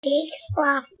Big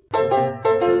fluff.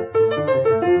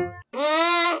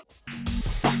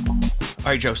 All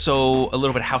right, Joe, so a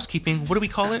little bit of housekeeping. What do we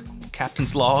call it?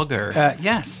 Captain's log or?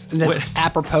 Yes, and that's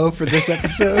apropos for this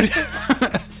episode.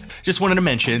 Just wanted to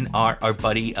mention our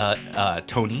buddy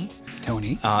Tony.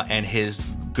 And his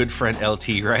good friend LT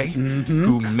Ray,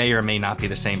 who may or may not be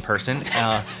the same person.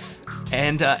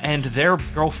 And their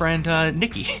girlfriend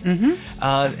Nikki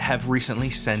have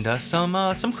recently sent us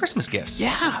some Christmas gifts.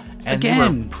 Yeah, and they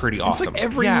were pretty awesome. It's like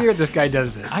every year this guy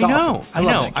does this. It's I know. awesome. I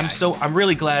love that guy. I'm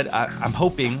really glad. I'm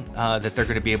hoping that they're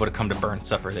going to be able to come to Burn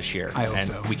Supper this year. I hope and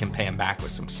so. we can pay him back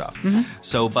with some stuff.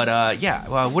 So, but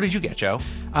what did you get, Joe?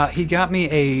 He got me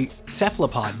a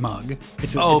cephalopod mug.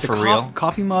 It's for real?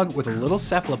 Coffee mug with a little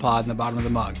cephalopod in the bottom of the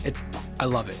mug. I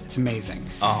love it. It's amazing.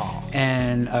 Oh.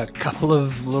 And a couple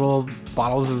of little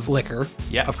bottles of liquor.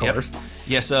 Yeah, of course. Yep.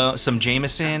 Yes, some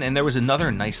Jameson, and there was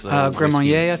another nice little Grand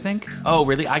whiskey. Marnier, I think. Oh,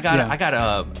 really? I got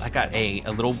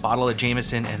a little bottle of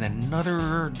Jameson and then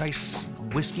another nice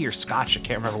whiskey or scotch. I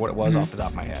can't remember what it was off the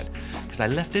top of my head because I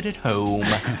left it at home.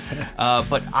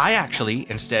 But I actually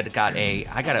instead got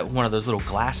one of those little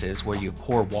glasses where you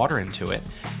pour water into it,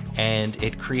 and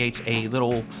it creates a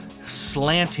little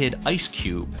slanted ice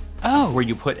cube. Oh. Where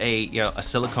you put a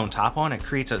silicone top on, it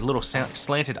creates a little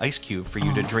slanted ice cube for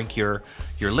you to drink your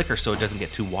liquor so it doesn't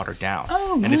get too watered down.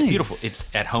 Oh, and nice. it's beautiful. It's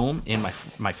at home in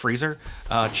my freezer,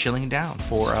 chilling down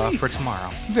for tomorrow.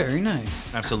 Very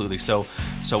nice. Absolutely. So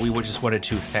we just wanted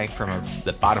to thank from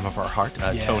the bottom of our heart,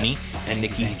 Yes. Tony and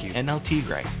Nikki Thank you. and LT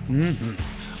Gray.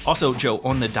 Also, Joe,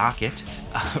 on the docket,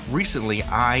 recently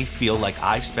I feel like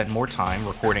I've spent more time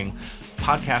recording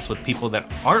podcasts with people that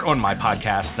aren't on my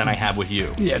podcast than I have with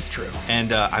you. Yeah, it's true.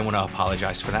 And I want to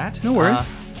apologize for that. No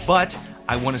worries. But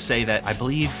I want to say that I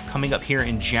believe coming up here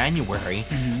in January,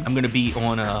 I'm going to be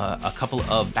on a couple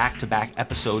of back-to-back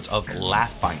episodes of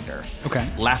Laugh Finder. Okay.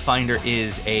 Laugh Finder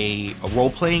is a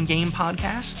role-playing game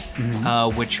podcast,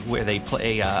 where they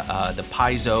play the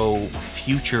Paizo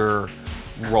Future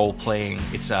role-playing.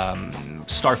 It's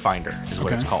Starfinder is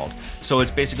what it's called. So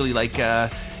it's basically like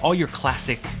all your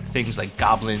classic things like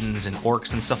goblins and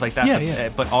orcs and stuff like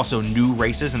that, but also new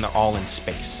races, and they're all in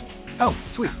space. Oh,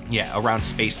 sweet. Yeah, around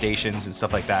space stations and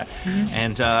stuff like that.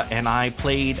 And I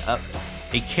played a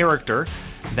character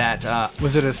that...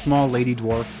 Was it a small lady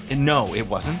dwarf? No, it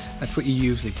wasn't. That's what you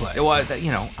usually play. Well,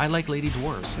 I like lady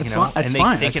dwarves. That's fine. That's and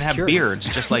fine. They can have curious.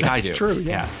 beards just like I do. That's true,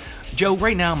 yeah. Joe,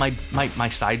 right now, my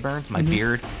sideburns, my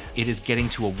beard, it is getting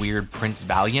to a weird Prince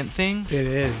Valiant thing. It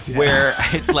is, yeah. Where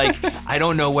it's like, I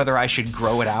don't know whether I should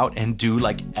grow it out and do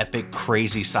like epic,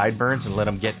 crazy sideburns and let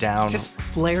them get down. Just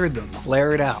flare them.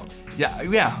 Flare it out.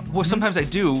 Yeah. Well, sometimes I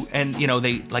do, and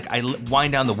they I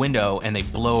wind down the window and they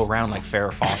blow around like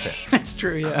Farrah Fawcett. That's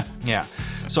true, yeah. Yeah.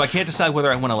 So I can't decide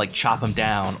whether I want to like chop them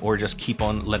down or just keep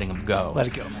on letting them go. Just let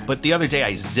it go, man. But the other day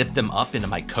I zipped them up into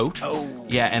my coat. Oh.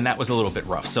 Yeah, and that was a little bit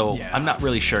rough. So Yeah. I'm not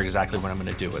really sure exactly what I'm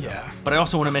going to do with Yeah. them. But I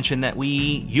also want to mention that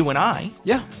you and I,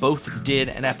 Yeah. both did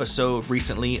an episode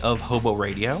recently of Hobo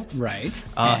Radio. Right.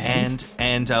 And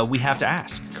we have to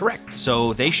ask. Correct.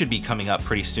 So they should be coming up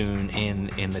pretty soon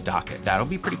in the docket. That'll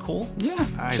be pretty cool. Yeah.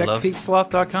 I Check love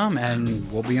peaksloth.com and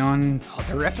we'll be on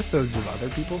other episodes of other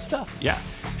people's stuff. Yeah.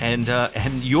 And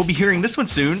you'll be hearing this one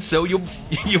soon, so you'll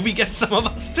be getting some of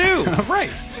us too.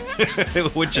 Right.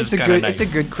 Which is It's a kind of good nice.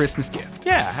 It's a good Christmas gift.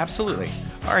 Yeah, absolutely.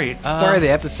 All right. Sorry the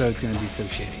episode's going to be so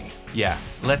shitty. Yeah.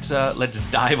 Let's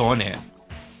dive on in.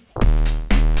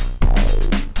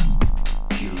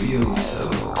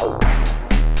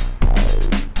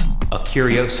 A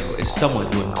curioso is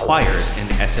someone who inquires in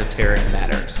esoteric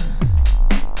matters.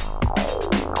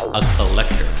 A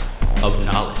collector of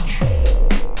knowledge.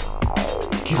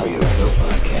 Curioso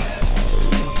Podcast.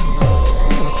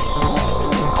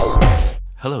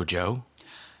 Hello, Joe.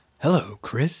 Hello,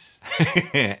 Chris.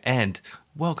 And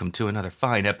welcome to another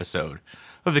fine episode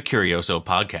of the Curioso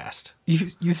Podcast.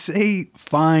 You say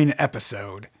fine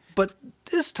episode, but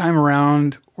this time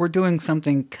around, we're doing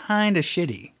something kind of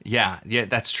shitty. Yeah,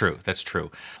 that's true. That's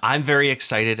true. I'm very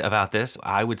excited about this.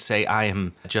 I would say I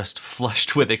am just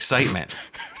flushed with excitement.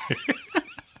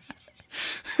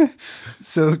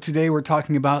 So today we're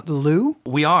talking about the loo?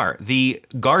 We are the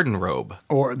garden robe,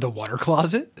 Or the water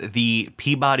closet? the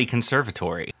Peabody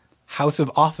Conservatory, House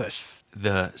of Office?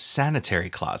 the sanitary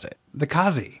closet, The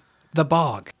Kazi? The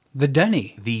Bog? The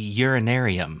Denny? the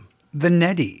urinarium, The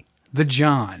Nettie? The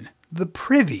John? The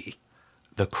Privy?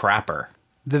 the crapper,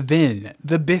 The Vin?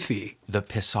 The Biffy? the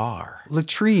pissar,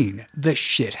 Latrine? The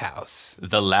Shithouse?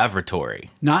 the lavatory.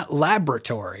 Not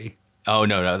laboratory. Oh,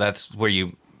 no, that's where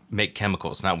you make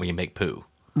chemicals, not where you make poo.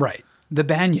 Right. The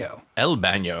Banyo? El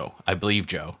Baño, I believe,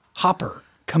 Joe. Hopper?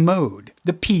 commode,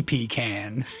 the pee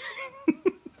can.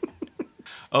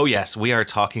 Oh, yes, we are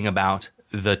talking about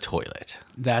the toilet.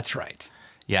 That's right.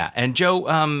 Yeah, and Joe,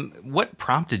 what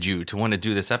prompted you to want to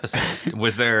do this episode?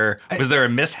 Was there a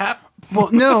mishap? Well,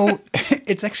 no,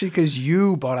 it's actually because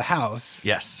you bought a house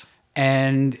Yes,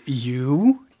 and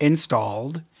you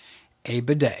installed a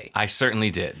bidet. I certainly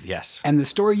did. Yes. And the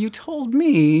story you told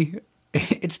me,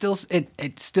 it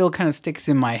still kind of sticks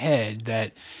in my head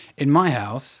that in my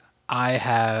house I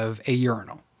have a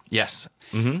urinal. Yes.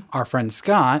 Mm-hmm. Our friend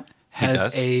Scott has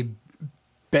does. a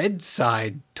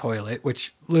bedside toilet,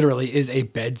 which literally is a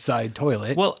bedside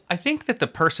toilet. Well, I think that the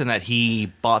person that he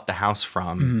bought the house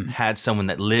from had someone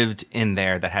that lived in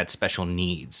there that had special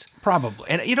needs. Probably.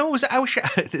 And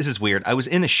this is weird. I was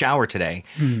in the shower today.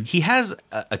 He has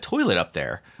a toilet up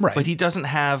there, Right. but he doesn't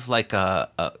have like a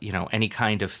any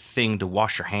kind of thing to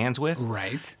wash your hands with.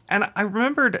 Right. And I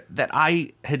remembered that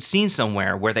I had seen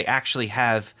somewhere where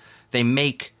they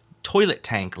make toilet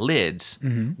tank lids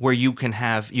where you can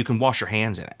wash your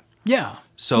hands in it. Yeah.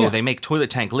 So Yeah. they make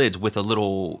toilet tank lids with a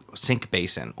little sink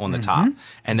basin on the top,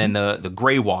 and then the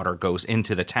gray water goes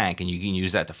into the tank, and you can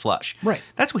use that to flush. Right.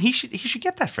 That's what he should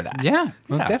get that for that. Yeah,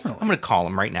 most definitely. I'm going to call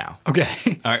him right now. Okay.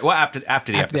 All right. Well, after the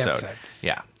After the episode. episode.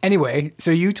 Yeah. Anyway,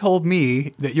 so you told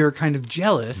me that you're kind of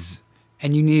jealous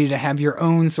and you needed to have your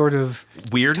own sort of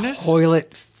Weirdness.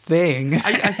 toilet thing.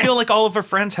 I feel like all of our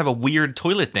friends have a weird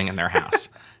toilet thing in their house,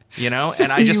 So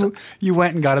and I just you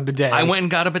went and got a bidet. I went and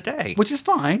got a bidet. Which is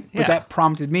fine, but Yeah. that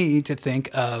prompted me to think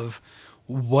of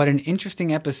what an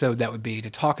interesting episode that would be to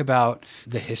talk about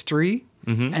the history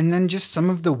and then just some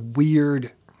of the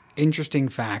weird, interesting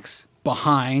facts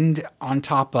behind, on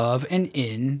top of, and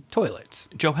in toilets.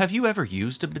 Joe, have you ever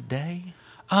used a bidet?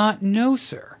 No,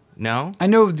 sir. No. I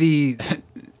know the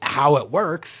how it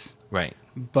works, Right.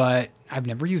 but I've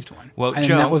never used one. Well, and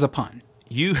Joe- that was a pun.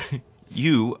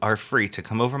 You are free to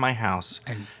come over my house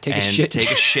And take a shit.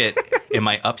 take a shit in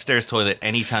my upstairs toilet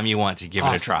anytime you want to give it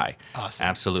a Awesome. try. Awesome.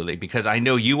 Absolutely, because I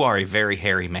know you are a very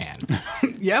hairy man,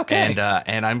 Yeah, okay.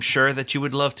 and I'm sure that you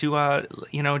would love to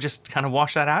just kind of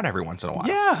wash that out every once in a while.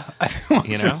 yeah, once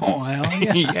You in know? a while.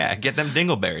 Yeah. Yeah, get them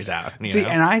dingleberries out. See,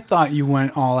 and I thought you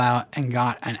went all out and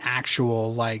got an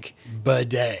actual like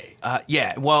bidet.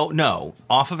 Yeah, well, no,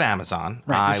 off of Amazon.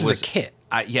 Right, this is a kit.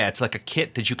 Yeah, it's like a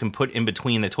kit that you can put in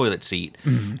between the toilet seat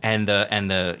and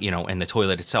the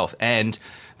toilet itself. And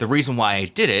the reason why I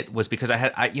did it was because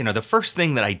the first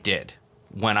thing that I did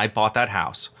when I bought that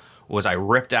house was I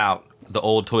ripped out the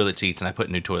old toilet seats and I put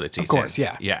new toilet seats. Of course, in.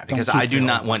 yeah. Yeah, Don't because keep I do the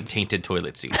not old want tainted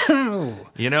toilet seats. Oh,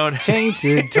 You know what?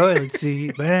 tainted toilet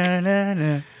seat.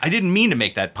 Banana. I didn't mean to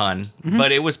make that pun,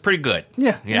 but it was pretty good.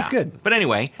 Yeah, it was good. But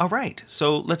anyway, all right.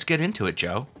 So let's get into it,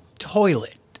 Joe.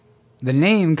 Toilet. The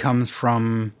name comes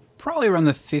from probably around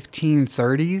the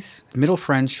 1530s, Middle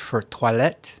French for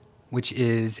toilette, which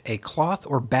is a cloth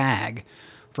or bag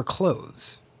for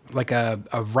clothes, like a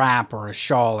wrap or a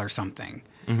shawl or something.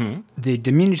 The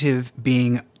diminutive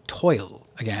being toile,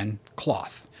 again,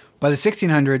 cloth. By the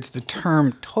 1600s, the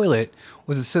term toilet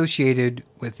was associated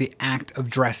with the act of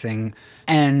dressing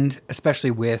and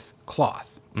especially with cloth,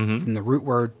 from the root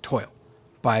word toil.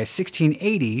 By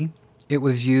 1680, it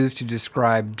was used to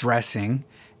describe dressing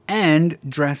and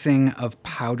dressing of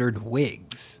powdered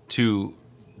wigs. To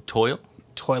toil?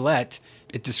 Toilette,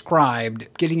 it described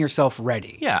getting yourself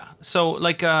ready. Yeah. So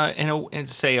like in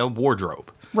say a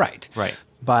wardrobe. Right. Right.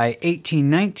 By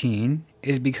 1819,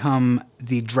 it had become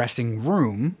the dressing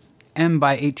room. And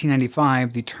by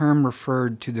 1895, the term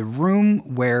referred to the room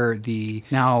where the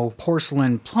now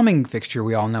porcelain plumbing fixture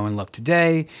we all know and love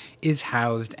today is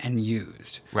housed and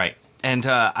used. Right. And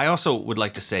I also would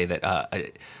like to say that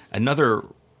I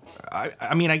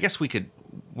guess we're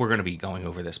going to be going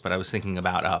over this, but I was thinking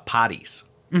about potties,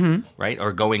 right?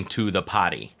 Or going to the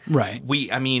potty. Right.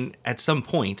 At some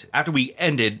point, after we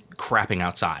ended crapping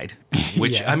outside,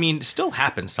 which, Yes. still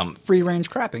happens Free range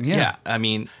crapping, yeah.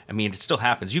 It still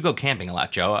happens. You go camping a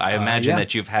lot, Joe. I imagine yeah.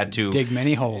 that you've had to Dig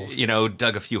many holes.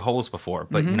 dug a few holes before,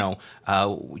 but,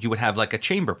 you would have like a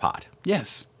chamber pot.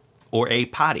 Yes. Or a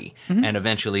potty, and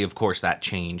eventually, of course, that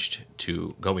changed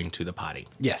to going to the potty.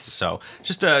 Yes. So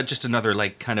just another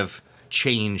like kind of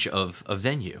change of a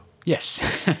venue. Yes.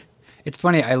 It's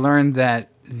funny, I learned that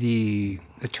the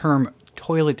term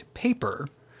toilet paper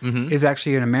is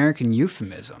actually an American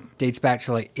euphemism. Dates back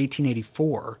to like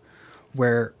 1884,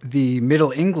 where the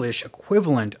Middle English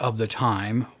equivalent of the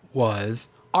time was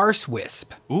arsewisp.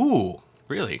 Ooh,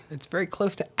 really? It's very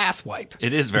close to asswipe.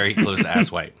 It is very close to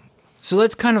asswipe. So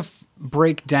let's kind of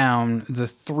break down the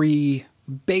three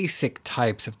basic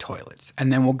types of toilets,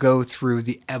 and then we'll go through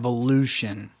the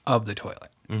evolution of the toilet.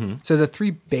 So the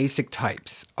three basic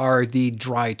types are the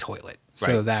dry toilet.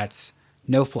 So Right. that's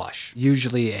no flush.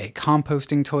 Usually a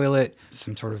composting toilet,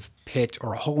 some sort of pit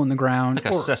or a hole in the ground.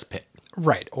 Like a cesspit.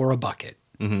 Right, or a bucket.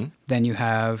 Then you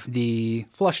have the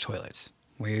flush toilets.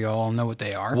 We all know what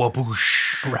they are.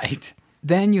 Waboosh. Right.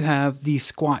 Then you have the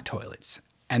squat toilets,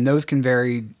 and those can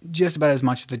vary just about as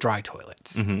much as the dry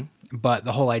toilets. But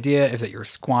the whole idea is that you're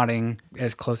squatting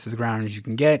as close to the ground as you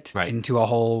can get Right. into a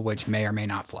hole which may or may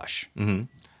not flush.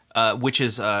 Which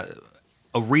is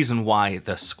a reason why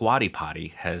the squatty potty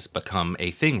has become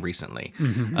a thing recently.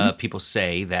 People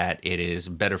say that it is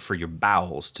better for your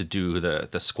bowels to do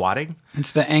the squatting.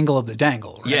 It's the angle of the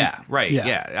dangle, right? Yeah, right.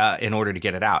 Yeah, in order to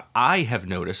get it out. I have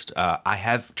noticed, I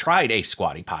have tried a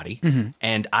squatty potty,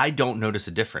 and I don't notice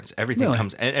a difference. Everything Really?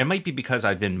 comes, and it might be because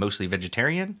I've been mostly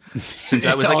vegetarian since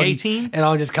I was like 18. It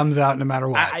all just comes out no matter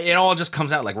what. It all just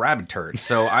comes out like rabbit turds,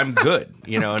 so I'm good.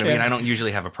 You know what I mean? I don't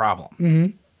usually have a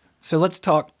problem. So let's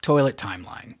talk toilet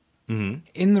timeline.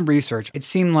 In the research, it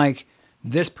seemed like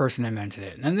this person invented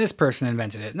it, and then this person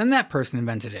invented it, and then that person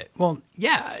invented it. Well,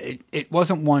 yeah, it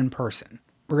wasn't one person.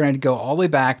 We're going to go all the way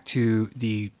back to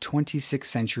the 26th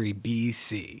century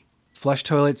BC. Flush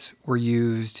toilets were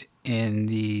used in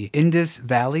the Indus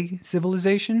Valley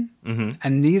civilization,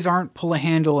 and these aren't pull a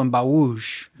handle and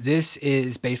bawoosh. This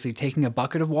is basically taking a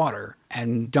bucket of water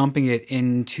and dumping it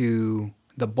into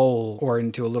the bowl or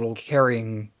into a little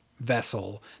carrying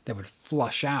vessel that would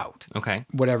flush out Okay.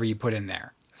 whatever you put in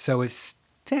there. So it's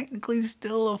technically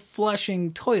still a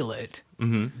flushing toilet,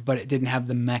 but it didn't have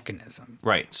the mechanism.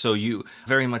 Right. So you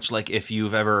very much like if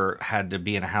you've ever had to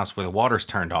be in a house where the water's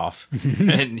turned off,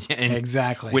 and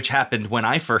Exactly. which happened when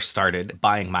I first started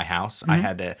buying my house. I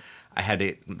had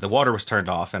to. The water was turned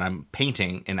off, and I'm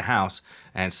painting in the house,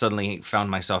 and suddenly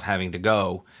found myself having to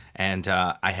go. And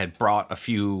I had brought a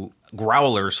few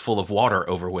growlers full of water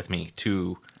over with me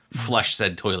to flush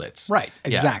said toilets. Right,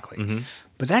 Yeah. exactly.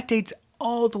 But that dates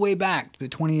all the way back to the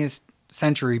 20th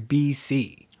century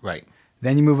BC. Right.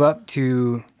 Then you move up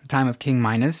to the time of King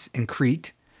Minos in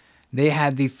Crete. They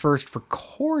had the first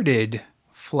recorded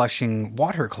flushing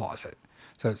water closet.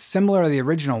 So it's similar to the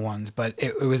original ones, but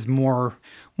it was more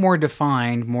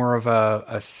defined, more of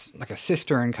like a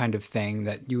cistern kind of thing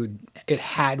that it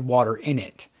had water in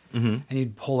it. And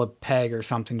you'd pull a peg or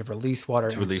something to release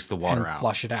water. To release the water and out.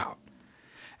 flush it out.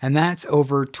 And that's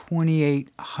over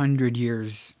 2,800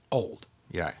 years old.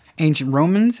 Yeah. Ancient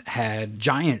Romans had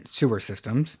giant sewer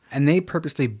systems, and they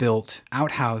purposely built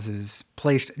outhouses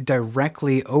placed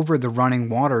directly over the running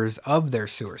waters of their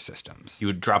sewer systems. You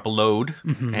would drop a load,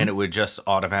 and it would just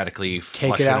automatically Take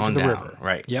flush it out on to the down. river.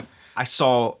 Right. Yep. I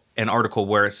saw an article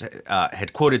where it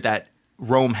had quoted that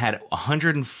Rome had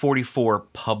 144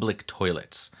 public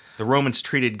toilets. The Romans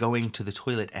treated going to the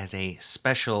toilet as a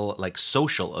special, like,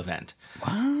 social event.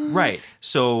 What? Right.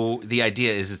 So the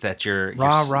idea is that you're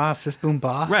Rah, rah, sis, boom,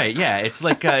 bah. Right, yeah, it's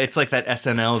like that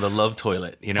SNL, the Love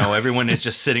Toilet. You know, everyone is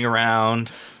just sitting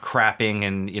around, crapping,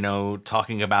 and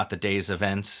talking about the day's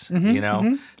events.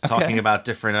 Talking about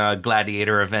different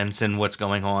gladiator events and what's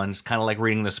going on. It's kind of like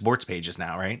reading the sports pages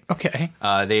now, right? Okay.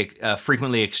 They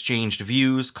frequently exchanged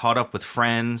views, caught up with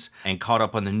friends, and caught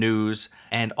up on the news.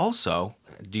 And also,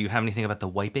 do you have anything about the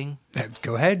wiping?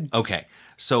 Go ahead. Okay.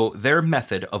 So their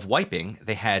method of wiping,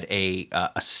 they had a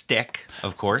stick,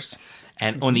 of course,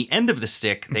 and on the end of the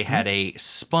stick, they had a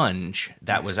sponge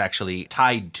that was actually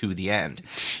tied to the end,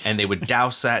 and they would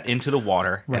douse that into the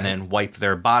water and then wipe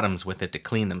their bottoms with it to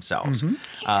clean themselves.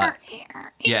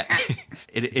 Yeah,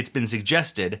 it's been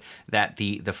suggested that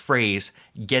the phrase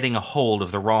 "getting a hold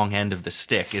of the wrong end of the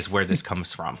stick" is where this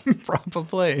comes from.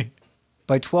 Probably.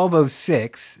 By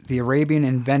 1206, the Arabian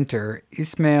inventor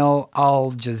Ismail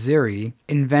al-Jazari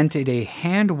invented a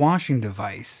hand-washing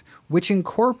device which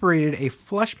incorporated a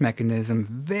flush mechanism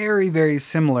very, very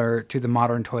similar to the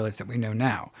modern toilets that we know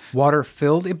now. Water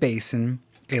filled a basin,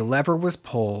 a lever was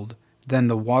pulled, then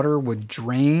the water would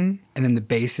drain, and then the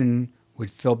basin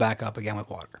would fill back up again with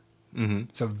water.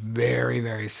 So very,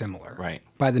 very similar. Right.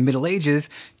 By the Middle Ages,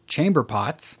 chamber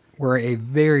pots were a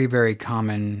very, very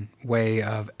common way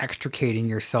of extricating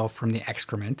yourself from the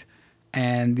excrement.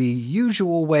 And the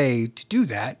usual way to do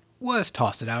that was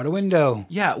toss it out a window.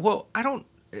 Yeah, well, I don't.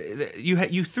 You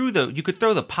could throw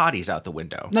the potties out the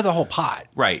window. Not the whole pot.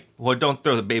 Right. Well, don't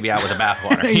throw the baby out with the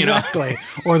bathwater. Exactly.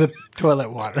 Or the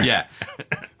toilet water. Yeah.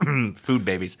 Food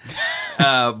babies.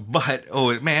 But,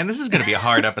 oh, man, this is going to be a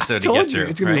hard episode to get Told you, through.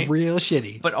 it's going right? to be real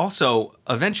shitty. But also,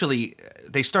 eventually,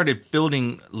 they started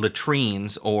building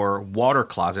latrines or water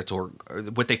closets or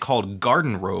what they called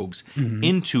garden robes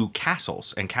into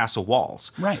castles and castle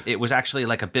walls. Right. It was actually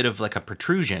like a bit of like a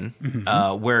protrusion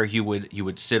where you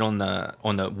would sit on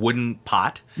the wooden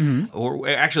pot, or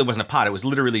actually it wasn't a pot. It was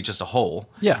literally just a hole.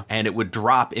 Yeah. And it would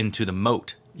drop into the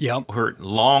moat. Yep. Or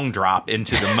long drop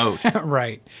into the moat.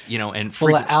 Right. And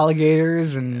Full of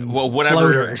alligators and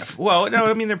floaters. Well, no,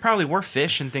 I mean, there probably were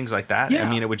fish and things like that. Yeah. I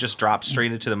mean, it would just drop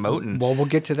straight into the moat. And Well, we'll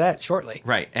get to that shortly.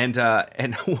 right. And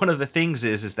one of the things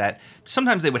is that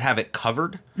sometimes they would have it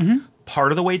covered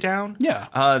part of the way down.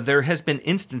 Yeah. There has been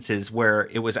instances where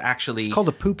it was actually It's called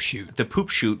a poop chute. the poop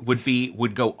chute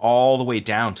would go all the way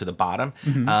down to the bottom,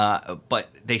 but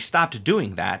they stopped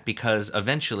doing that because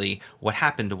eventually what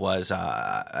happened was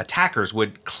attackers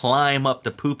would climb up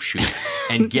the poop chute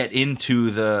and get into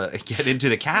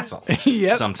the castle.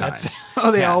 Yep. Sometimes. That's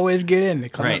how they Yeah. always get in. They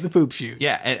climb Right. up the poop chute.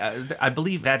 Yeah, and I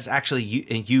believe that's actually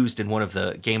used in one of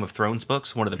the Game of Thrones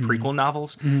books, one of the prequel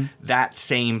novels. That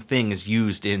same thing is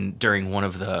used during one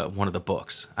of the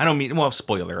books. I don't mean, well,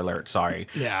 spoiler alert, sorry.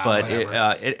 Yeah, but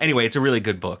whatever. anyway, it's a really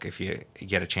good book if you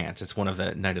get a chance. It's one of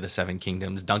the Knight of the Seven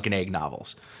Kingdoms Duncan Egg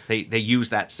novels. They use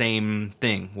that same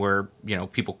thing where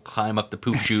people climb up the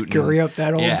poop chute, Scurry up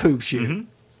that old Yeah. poop chute.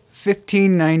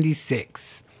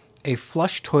 1596. A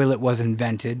flush toilet was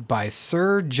invented by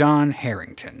Sir John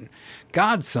Harrington,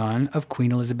 godson of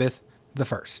Queen Elizabeth I.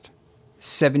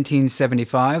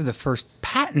 1775, the first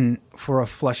patent for a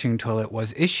flushing toilet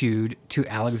was issued to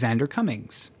Alexander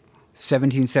Cummings.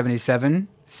 1777,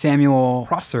 Samuel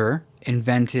Prosser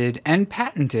invented and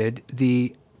patented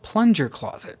the plunger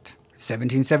closet.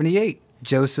 1778,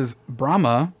 Joseph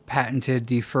Bramah patented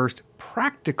the first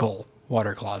practical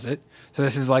water closet. So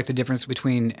this is like the difference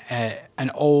between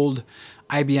an old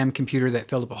IBM computer that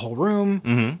filled up a whole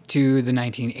room to the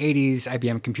 1980s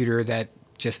IBM computer that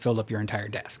just filled up your entire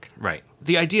desk. Right.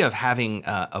 The idea of having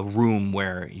a room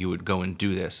where you would go and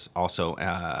do this also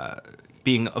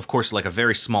being, of course, like a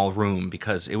very small room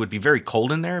because it would be very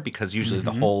cold in there because usually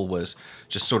the hole was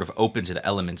just sort of open to the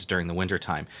elements during the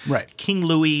wintertime. Right. King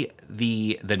Louis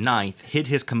the Ninth hid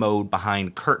his commode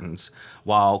behind curtains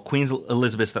while Queen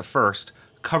Elizabeth I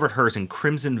covered hers in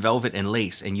crimson velvet and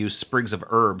lace and used sprigs of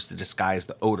herbs to disguise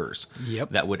the odors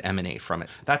that would emanate from it.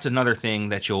 That's another thing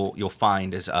that you'll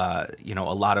find is a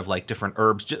lot of like different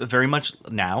herbs. Very much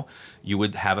now you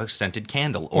would have a scented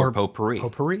candle or potpourri.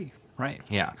 Potpourri, right.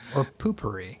 Yeah. Or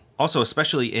poopery. Also,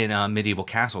 especially in medieval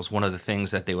castles, one of the things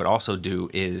that they would also do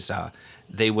is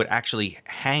they would actually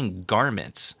hang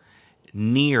garments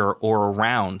near or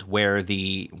around where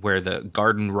the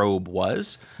garden robe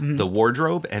was, the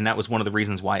wardrobe, and that was one of the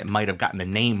reasons why it might have gotten the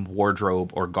name wardrobe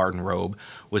or garden robe,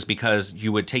 was because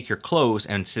you would take your clothes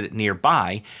and sit it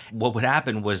nearby. What would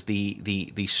happen was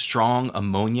the strong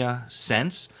ammonia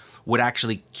scents would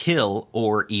actually kill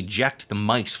or eject the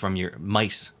mites from your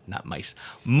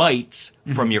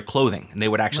from your clothing, and they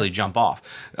would actually jump off.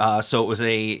 So it was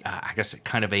I guess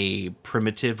kind of a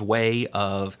primitive way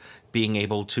of being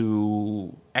able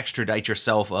to extradite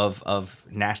yourself of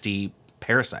nasty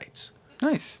parasites.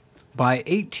 Nice. By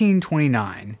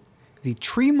 1829, the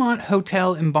Tremont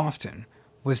Hotel in Boston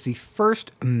was the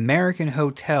first American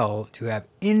hotel to have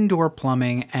indoor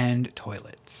plumbing and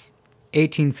toilets.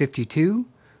 1852,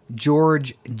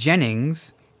 George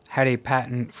Jennings had a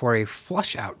patent for a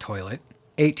flush-out toilet.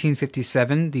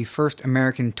 1857, the first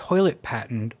American toilet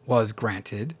patent was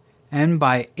granted. And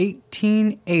by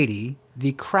 1880,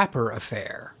 the Crapper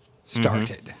Affair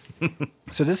started.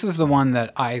 So this was the one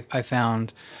that I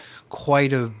found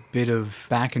quite a bit of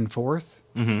back and forth.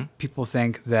 People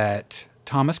think that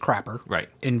Thomas Crapper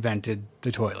invented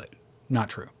the toilet. Not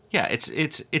true. Yeah,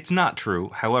 it's not true.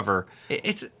 However,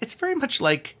 it's very much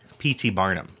like P.T.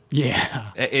 Barnum.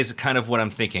 Yeah. Is kind of what I'm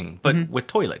thinking, but with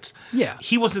toilets. Yeah.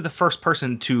 He wasn't the first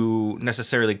person to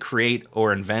necessarily create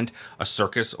or invent a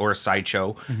circus or a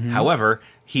sideshow. However,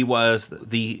 he was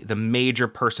the major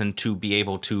person to be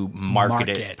able to market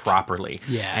it properly.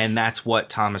 Yes. And that's what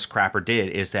Thomas Crapper did,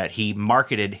 is that he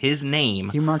marketed his name.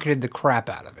 He marketed the crap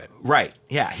out of it. Right.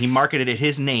 Yeah. He marketed it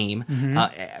his name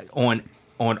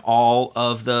on all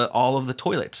of the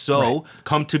toilets. So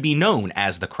come to be known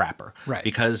as the Crapper. Right.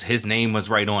 Because his name was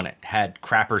right on it. Had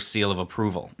Crapper's seal of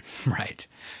approval. Right.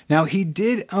 Now, he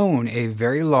did own a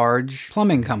very large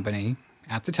plumbing company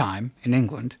at the time in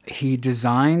England. He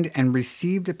designed and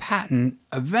received a patent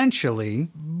eventually,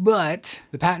 but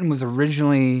the patent was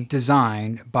originally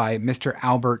designed by Mr.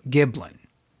 Albert Giblin.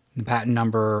 The patent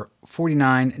number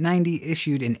 4990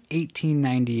 issued in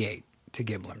 1898 to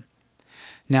Giblin.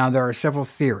 Now, there are several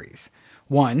theories.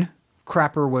 One,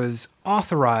 Crapper was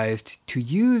authorized to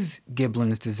use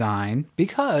Giblin's design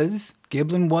because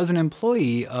Giblin was an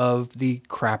employee of the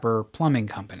Crapper Plumbing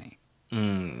Company.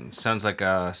 Sounds like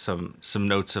some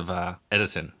notes of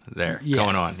Edison there Yes.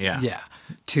 going on. Yeah. Yeah.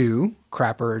 2,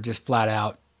 Crapper just flat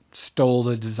out stole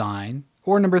the design.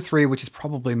 Or number 3, which is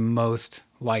probably most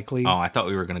likely. Oh, I thought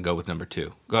we were going to go with number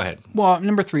 2. Go ahead. Well,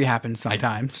 number 3 happens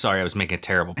sometimes. Sorry, I was making a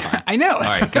terrible pun. I know. All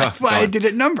right, That's why I did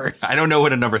it numbers. I don't know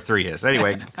what a number 3 is.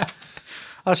 Anyway,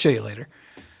 I'll show you later.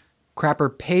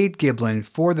 Crapper paid Giblin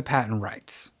for the patent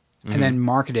rights and then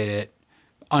marketed it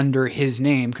under his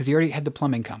name because he already had the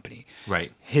plumbing company.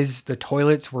 right. The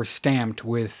toilets were stamped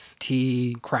with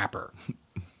T. Crapper.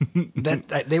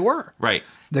 that they were. Right.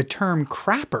 The term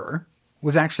crapper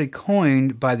was actually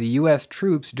coined by the U.S.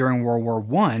 troops during World War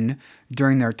I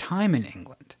during their time in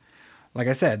England. Like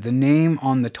I said, the name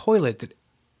on the toilet that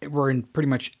were in pretty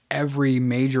much every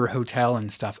major hotel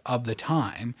and stuff of the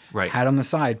time Right. had on the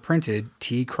side printed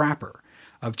T. Crapper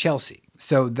of Chelsea.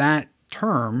 So that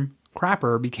term,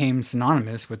 crapper, became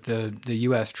synonymous with the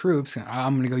U.S. troops.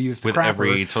 I'm going to go use the With crapper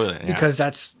every toilet, yeah. because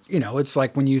that's, it's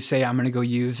like when you say I'm going to go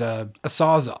use a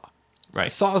sawzall. A Right.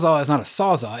 sawzall is not a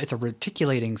sawzall; it's a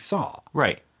reticulating saw.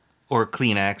 Right. Or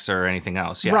Kleenex or anything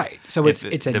else. Yeah. Right. So it's a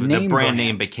the name brand brand.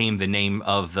 name became the name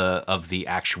of the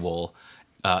actual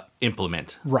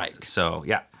implement. Right. So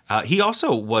yeah. He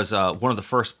also was one of the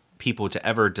first people to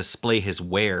ever display his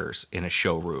wares in a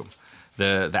showroom.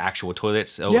 The actual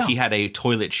toilets. So Yeah. he had a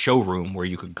toilet showroom where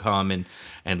you could come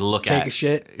and look at. Take a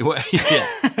shit.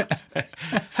 Yeah.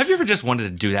 Have you ever just wanted to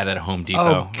do that at a Home Depot?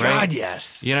 Oh God, right?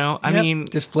 yes. You know, I Yep. mean,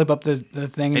 just flip up the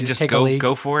thing and just take a leak.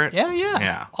 go for it. Yeah, yeah,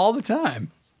 Yeah. all the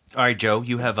time. All right, Joe,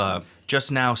 you have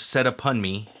just now set upon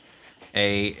me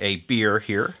a beer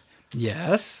here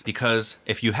Yes. because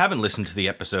if you haven't listened to the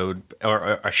episode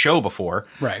or a show before,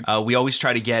 Right. We always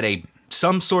try to get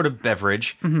some sort of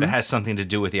beverage that has something to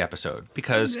do with the episode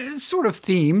because It's sort of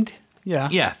themed. Yeah.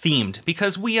 themed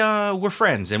because we're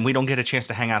friends and we don't get a chance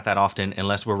to hang out that often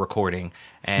unless we're recording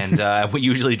and we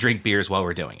usually drink beers while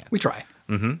we're doing it. We try.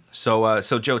 So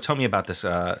Joe, tell me about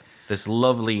this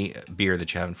lovely beer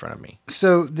that you have in front of me.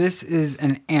 So this is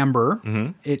an amber.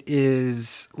 Mm-hmm. It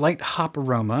is light hop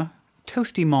aroma,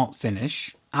 toasty malt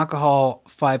finish, alcohol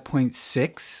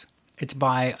 5.6. It's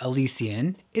by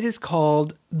Elysian. It is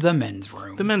called The Men's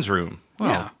Room. The men's room. Well,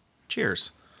 Yeah. cheers.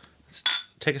 Let's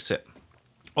take a sip.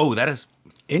 Oh, that is,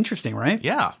 Interesting, right?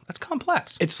 yeah, that's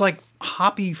complex. It's like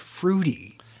hoppy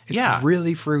fruity. It's Yeah.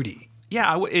 really fruity.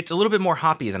 Yeah, it's a little bit more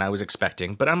hoppy than I was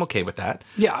expecting, but I'm okay with that.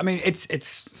 Yeah, I mean, it's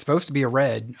supposed to be a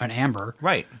red, an amber.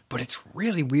 Right. But it's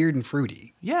really weird and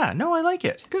fruity. Yeah, no, I like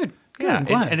it. Good. Good. Yeah, I'm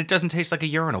glad. and it doesn't taste like a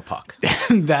urinal puck.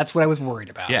 That's what I was worried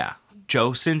about. Yeah.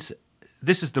 Joe, since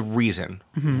this is the reason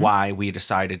why we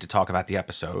decided to talk about the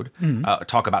episode,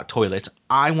 talk about toilets,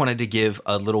 I wanted to give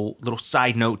a little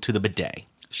side note to the bidet.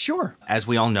 Sure. As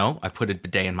we all know, I put a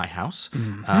bidet in my house,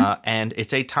 and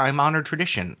it's a time-honored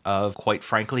tradition of, quite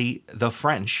frankly, the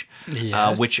French,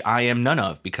 Yes. which I am none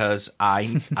of because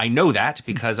I know that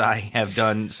because I have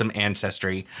done some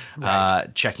ancestry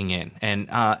checking in, and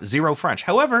zero French.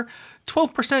 However,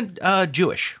 12%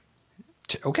 Jewish.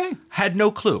 Okay. Had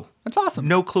no clue. That's awesome.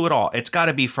 No clue at all. It's got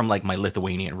to be from like my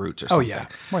Lithuanian roots or something. yeah.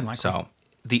 More than likely. So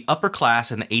the upper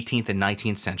class in the 18th and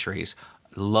 19th centuries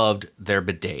loved their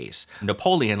bidets.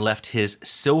 Napoleon left his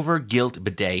silver gilt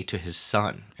bidet to his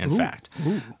son, in fact.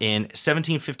 In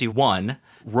 1751,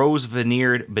 rose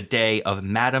veneered bidet of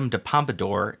Madame de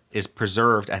Pompadour is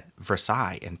preserved at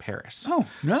Versailles in Paris. Oh,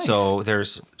 nice. So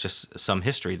there's just some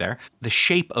history there. The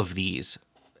shape of these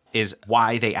is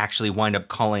why they actually wind up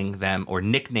calling them or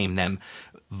nickname them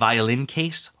violin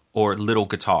case or little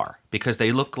guitar, because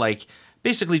they look like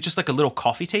basically just like a little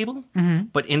coffee table,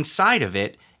 but inside of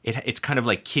it, it's kind of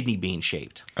like kidney bean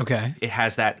shaped. Okay. It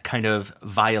has that kind of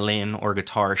violin or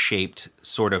guitar shaped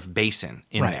sort of basin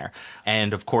in Right. there.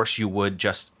 And of course you would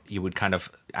kind of,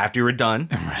 after you were done,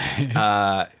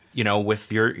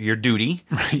 with your duty,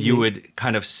 you would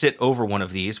kind of sit over one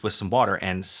of these with some water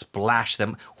and splash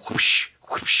them, whoosh,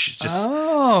 whoosh, just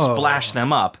splash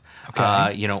them up, Okay.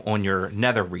 on your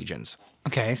nether regions.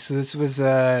 Okay, so this was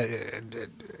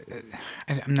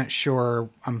I'm not sure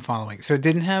I'm following. So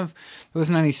there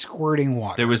wasn't any squirting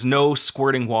water. There was no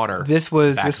squirting water. This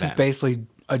was back then. basically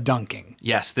a dunking.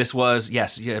 Yes, this was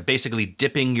basically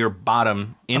dipping your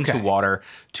bottom into Okay. water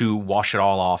to wash it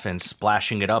all off and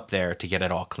splashing it up there to get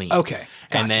it all clean. Okay,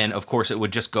 gotcha. And then of course it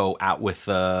would just go out with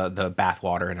the bath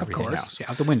water and Of everything course, else.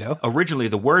 yeah, out the window. Originally,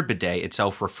 the word bidet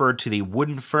itself referred to the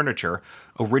wooden furniture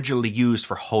originally used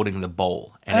for holding the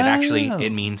bowl, and it Oh.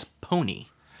 means pony.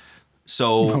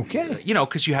 So, Okay.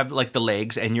 because you have like the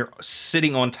legs and you're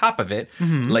sitting on top of it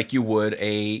like you would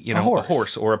a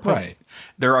horse or a pony. Right.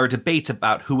 There are debates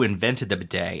about who invented the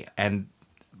bidet, and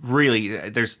really,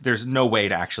 there's no way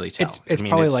to actually tell. It's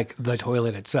probably like the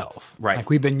toilet itself. Right. Like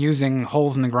we've been using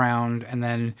holes in the ground, and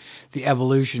then the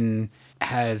evolution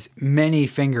has many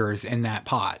fingers in that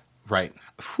pot. Right.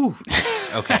 Whew.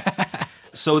 Okay.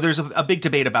 So there's a big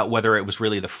debate about whether it was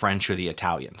really the French or the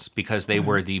Italians, because they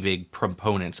were the big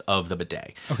proponents of the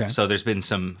bidet. Okay. So there's been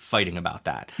some fighting about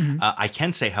that. I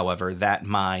can say, however, that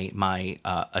my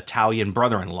Italian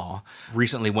brother-in-law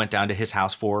recently went down to his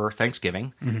house for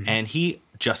Thanksgiving, and he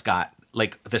just got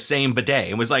like the same bidet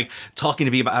and was like talking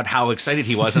to me about how excited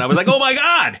he was. And I was like, oh my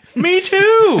God, me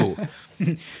too.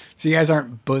 So you guys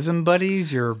aren't bosom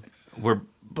buddies? We're,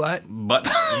 But but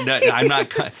no, I'm not.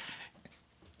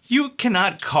 You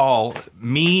cannot call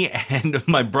me and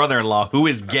my brother-in-law, who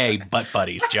is gay, butt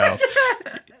buddies, Joe.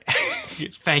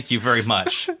 Thank you very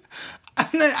much.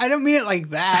 I don't mean it like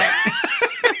that.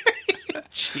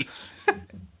 Jeez.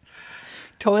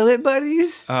 Toilet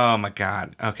buddies? Oh my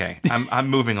God. Okay, I'm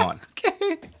moving on.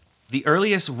 Okay. The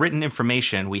earliest written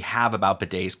information we have about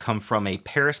bidets come from a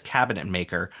Paris cabinet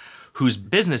maker whose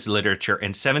business literature in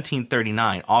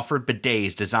 1739 offered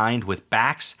bidets designed with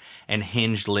backs and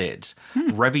hinged lids.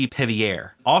 Revy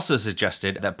Pivier also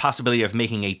suggested the possibility of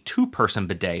making a two-person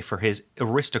bidet for his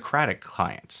aristocratic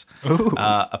clients.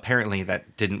 Apparently,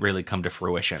 that didn't really come to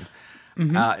fruition.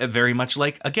 Very much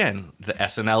like, again, the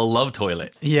SNL love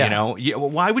toilet. Yeah.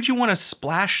 Why would you want to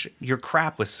splash your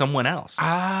crap with someone else?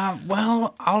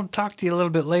 Well, I'll talk to you a little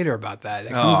bit later about that.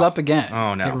 It comes up again.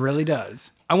 Oh, no. It really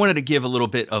does. I wanted to give a little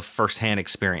bit of firsthand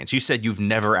experience. You said you've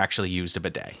never actually used a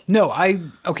bidet. No,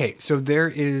 okay, so there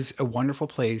is a wonderful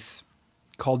place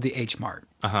called the H Mart.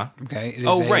 Uh-huh. Okay. It is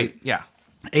Oh, right. Yeah.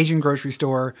 Asian grocery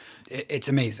store. It's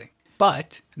amazing.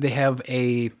 But they have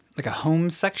a home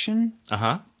section.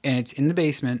 Uh-huh. And it's in the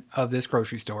basement of this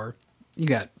grocery store. You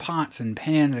got pots and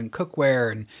pans and cookware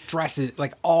and dresses,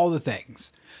 like all the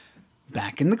things.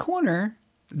 Back in the corner,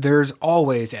 there's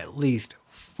always at least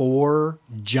 4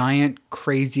 giant,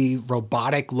 crazy,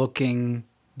 robotic-looking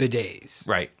bidets.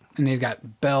 Right. And they've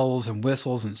got bells and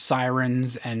whistles and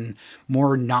sirens and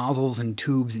more nozzles and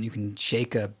tubes than you can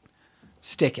shake a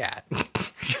stick at.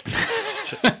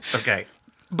 Okay.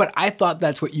 But I thought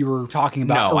that's what you were talking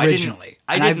about No, originally.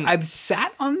 I didn't. I've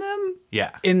sat on them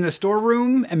Yeah. in the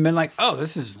storeroom and been like, oh,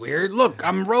 this is weird. Look,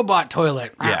 I'm a robot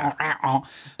toilet. Yeah.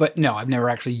 But no, I've never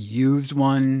actually used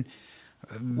one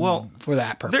Well, for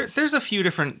that purpose. there's a few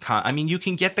different I mean, you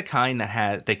can get the kind that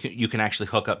has you can actually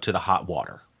hook up to the hot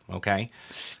water. Okay.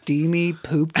 Steamy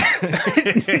poop.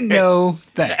 No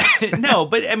thanks. No,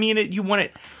 but I mean, you want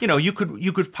it. You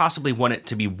could possibly want it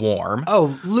to be warm.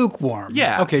 Oh, lukewarm.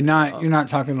 Yeah. Okay, you're not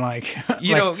talking like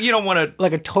You don't want to.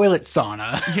 like a toilet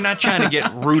sauna. You're not trying to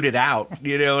get rooted out.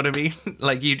 You know what I mean?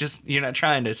 Like you're not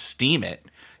trying to steam it.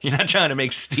 You're not trying to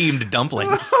make steamed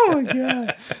dumplings. Oh my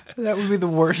god, that would be the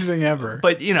worst thing ever.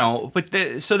 But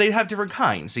so they have different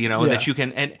kinds. That you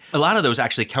can, and a lot of those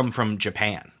actually come from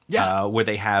Japan. Yeah. Where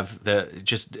they have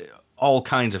just all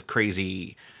kinds of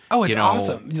crazy. Oh, it's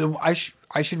awesome. I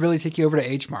should really take you over to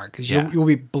H Mart because Yeah. you'll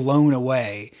be blown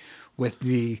away with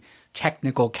the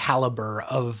technical caliber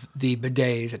of the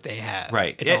bidets that they have.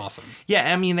 Right. It's awesome.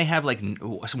 Yeah, I mean they have like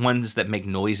ones that make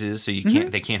noises so they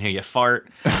can't hear you fart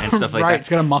and stuff like Right, that. it's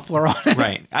got a muffler on it.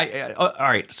 Right. All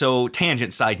right. So,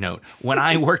 tangent side note: when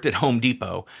I worked at Home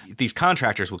Depot, these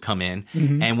contractors would come in,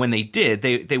 and when they did,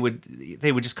 they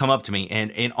would just come up to me, and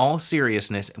in all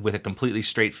seriousness, with a completely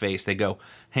straight face, they go,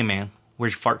 "Hey, man,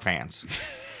 where's your fart fans?"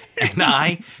 And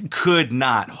I could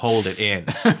not hold it in.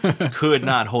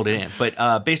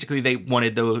 But basically, they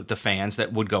wanted the fans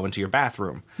that would go into your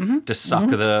bathroom to suck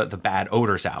the bad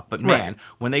odors out. But man, Right.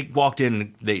 when they walked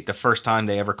in, the first time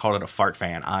they ever called it a fart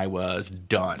fan, I was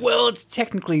done. Well, it's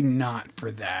technically not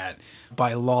for that.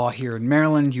 By law here in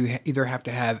Maryland, you either have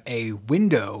to have a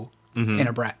window in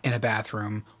a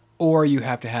bathroom, or you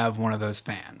have to have one of those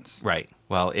fans. Right.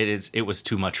 Well, it was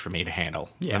too much for me to handle.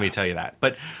 Yeah. Let me tell you that.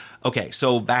 But okay,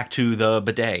 so back to the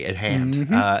bidet at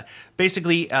hand.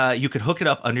 Basically, you could hook it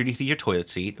up underneath your toilet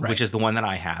seat, Right. which is the one that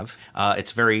I have.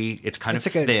 It's kind of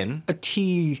like thin. a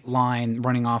T line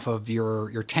running off of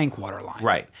your tank water line.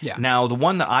 Right. Yeah. Now, the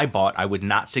one that I bought, I would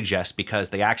not suggest because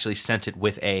they actually sent it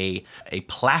with a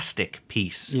plastic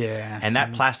piece. Yeah. And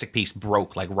that plastic piece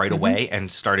broke like right away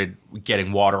and started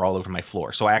getting water all over my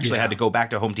floor. So I actually Yeah. had to go back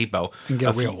to Home Depot And get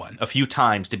a real one. a few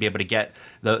times to be able to get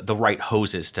the right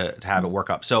hoses to have it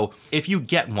work up. So if you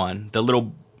get one, the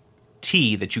little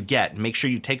T that you get, make sure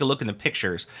you take a look in the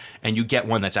pictures and you get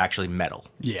one that's actually metal.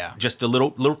 Yeah. Just a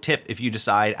little tip if you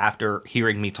decide after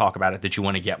hearing me talk about it that you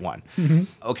want to get one.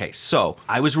 Okay, so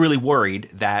I was really worried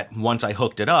that once I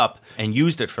hooked it up and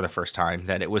used it for the first time,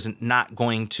 that it was not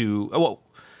going to... Well,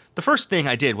 the first thing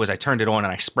I did was I turned it on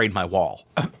and I sprayed my wall.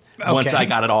 Once I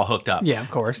got it all hooked up. Yeah,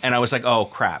 of course. And I was like, oh,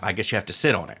 crap, I guess you have to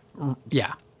sit on it.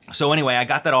 Yeah. So anyway, I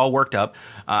got that all worked up.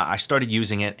 I started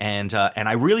using it, and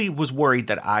I really was worried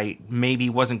that I maybe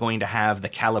wasn't going to have the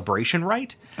calibration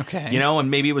right. Okay. You know, and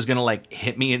maybe it was going to, like,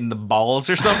 hit me in the balls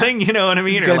or something, you know what I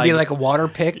mean? It's going to be like a water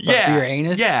pick but for your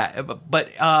anus? Yeah,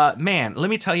 but man, let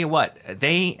me tell you what.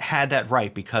 They had that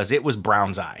right because it was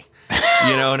Brown's eye.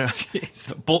 You know,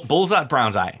 bullseye,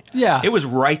 Brown's eye. Yeah. It was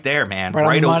right there, man.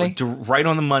 Right on the money? Right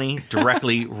on the money,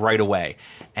 directly, right away.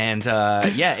 And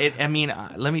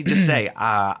let me just say,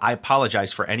 I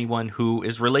apologize for anyone who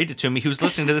is related to me who's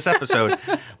listening to this episode,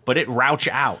 but it rouch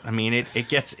out. I mean, it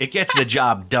gets the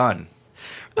job done.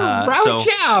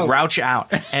 Rouch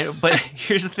out. But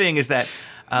here's the thing: is that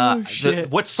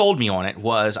what sold me on it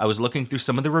was I was looking through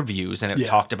some of the reviews, and it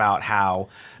talked about how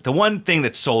the one thing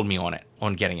that sold me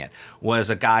on getting it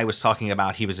was a guy was talking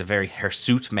about he was a very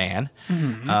hirsute man,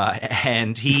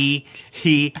 and he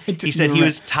said he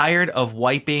was tired of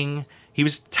wiping. He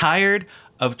was tired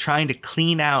of trying to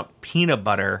clean out peanut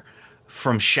butter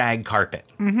from shag carpet.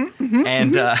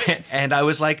 And I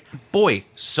was like, boy,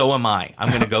 so am I. I'm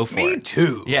going to go for it. Me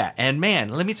too. Yeah. And man,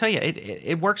 let me tell you,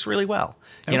 it works really well.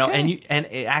 You know, and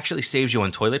it actually saves you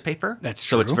on toilet paper. That's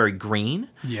so true. it's very green.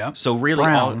 Yeah. So really,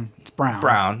 it's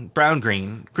brown. Brown,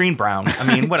 green, brown. I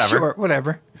mean, whatever. Sure,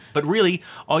 whatever. But really,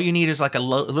 all you need is like a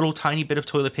little tiny bit of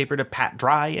toilet paper to pat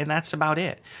dry, and that's about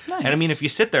it. Nice. And I mean, if you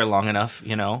sit there long enough,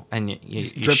 you know, and you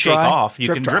shake dry? off, you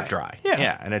Drip can dry. drip dry.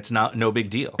 Yeah, and it's no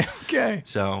big deal. Okay.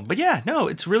 So, but yeah, no,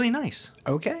 it's really nice.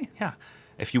 Okay. Yeah.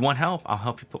 If you want help, I'll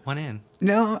help you put one in.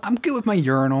 No, I'm good with my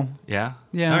urinal. Yeah?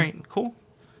 Yeah. All right, cool.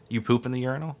 You poop in the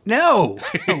urinal? No.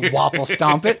 Don't waffle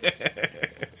stomp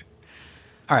it.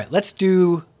 All right, let's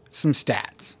do some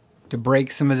stats to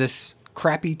break some of this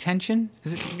crappy tension.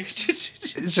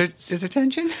 Is there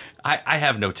tension? I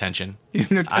have no tension.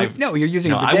 No, you're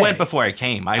using No, a bidet. I went before I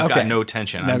came. I've got no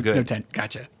tension. I'm good.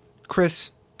 Gotcha.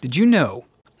 Chris, did you know,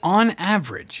 on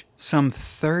average, some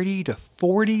 30 to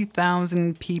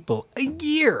 40,000 people a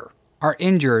year are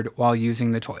injured while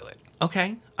using the toilet?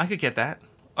 Okay, I could get that.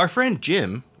 Our friend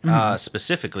Jim,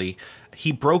 specifically,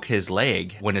 he broke his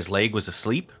leg when his leg was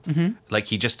asleep. Like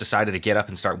he just decided to get up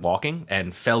and start walking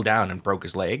and fell down and broke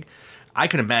his leg. I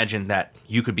can imagine that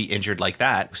you could be injured like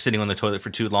that, sitting on the toilet for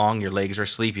too long, your legs are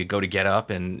asleep, you go to get up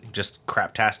and just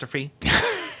craptastrophe.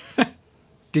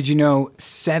 Did you know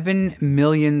 7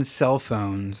 million cell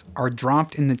phones are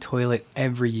dropped in the toilet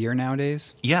every year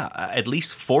nowadays? Yeah, at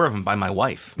least 4 of them by my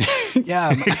wife.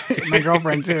 Yeah, my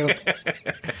girlfriend too.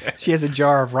 She has a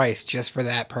jar of rice just for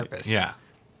that purpose. Yeah.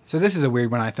 So this is a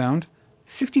weird one I found.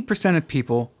 60% of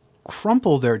people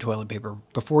crumple their toilet paper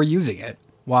before using it,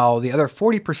 while the other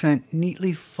 40%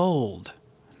 neatly fold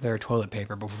their toilet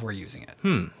paper before using it.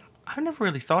 I've never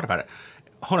really thought about it.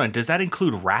 Hold on, does that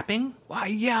include wrapping? Well,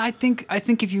 yeah, I think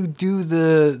if you do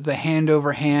the hand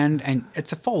over hand, and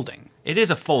it's a folding. It is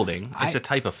a folding. It's a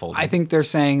type of folding. I think they're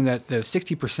saying that the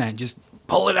 60% just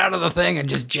pull it out of the thing and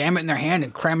just jam it in their hand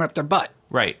and cram it up their butt.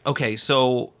 Right. Okay.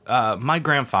 So my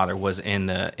grandfather was in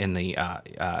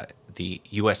the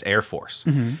U.S. Air Force,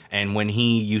 and when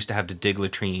he used to have to dig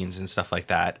latrines and stuff like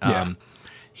that,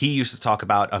 he used to talk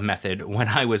about a method when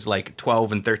I was like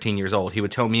 12 and 13 years old. He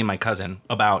would tell me and my cousin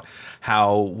about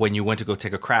how when you went to go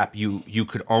take a crap, you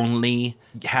could only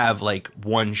have like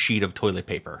one sheet of toilet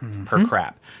paper per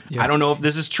crap. Yeah. I don't know if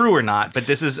this is true or not, but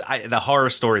this is the horror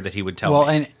story that he would tell me. Well,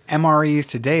 and MREs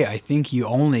today, I think you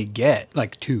only get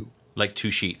like 2. Like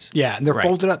 2 sheets. Yeah, and they're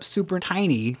folded up super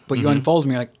tiny, but you unfold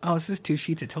them, you're like, oh, is this 2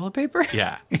 sheets of toilet paper?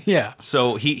 Yeah. Yeah.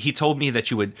 So he told me that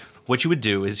what you would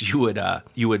do is you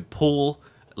would pull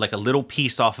like a little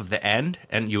piece off of the end,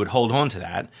 and you would hold on to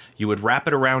that. You would wrap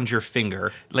it around your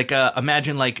finger, like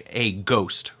imagine like a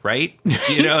ghost, right?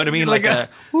 You know what I mean? like a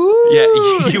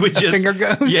you would just finger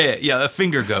ghost. Yeah, a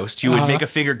finger ghost. You would make a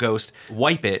finger ghost,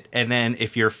 wipe it, and then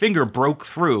if your finger broke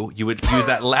through, you would use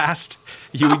that last.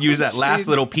 You would use that last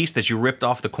little piece that you ripped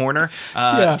off the corner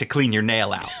to clean your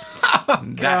nail out.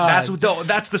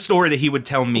 That's the story that he would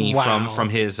tell me from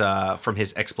his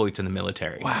exploits in the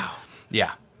military. Wow.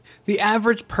 Yeah. The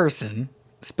average person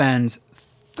spends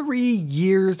 3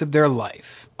 years of their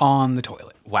life on the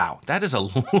toilet. Wow, that is a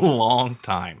long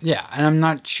time. Yeah, and I'm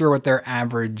not sure what their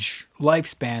average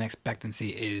lifespan expectancy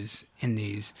is in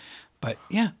these, but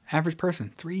yeah, average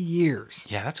person, 3 years.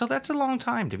 Yeah, that's a long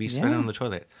time to be spending on the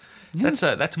toilet.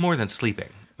 That's more than sleeping.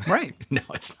 Right. No,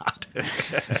 it's not.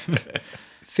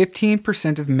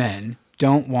 15% of men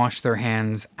don't wash their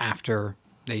hands after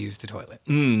they use the toilet.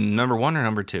 Number one or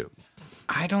number two?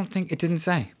 I don't think it didn't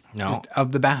say. No. Just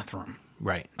of the bathroom.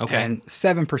 Right. Okay. And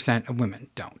 7% of women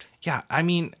don't. Yeah, I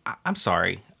mean, I'm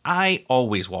sorry. I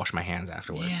always wash my hands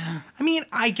afterwards. Yeah. I mean,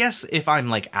 I guess if I'm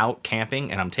like out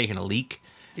camping and I'm taking a leak.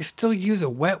 You still use a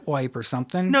wet wipe or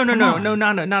something? No, Come on.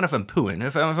 not if I'm pooing.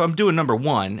 If I'm doing number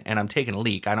one and I'm taking a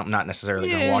leak, I'm not necessarily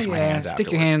going to wash my hands afterwards.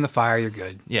 Stick your hand in the fire, you're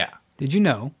good. Yeah. Did you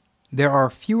know there are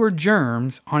fewer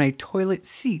germs on a toilet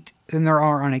seat than there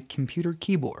are on a computer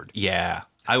keyboard? Yeah.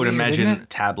 I would weird, imagine isn't it?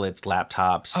 tablets,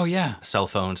 laptops, Oh, yeah. cell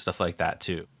phones, stuff like that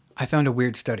too. I found a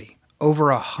weird study. Over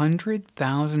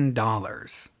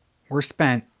 $100,000 were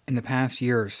spent in the past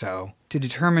year or so to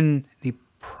determine the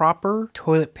proper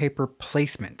toilet paper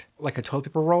placement, like a toilet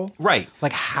paper roll. Right.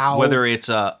 Like how... Whether it's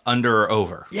under or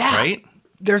over. Yeah. Right?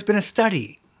 There's been a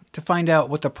study to find out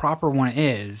what the proper one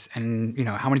is and,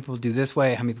 how many people do this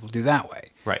way, how many people do that way.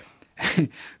 Right.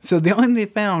 So the only thing they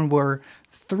found were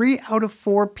 3 out of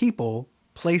 4 people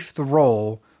placed the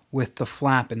roll with the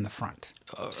flap in the front.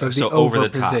 So the over the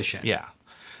position. top. Yeah.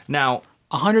 Now,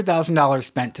 $100,000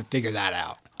 spent to figure that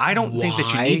out. I don't think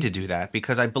that you Why? need to do that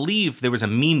because I believe there was a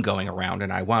meme going around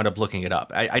and I wound up looking it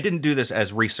up. I didn't do this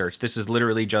as research. This is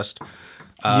literally just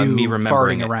You me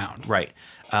remembering farting it. around. Right.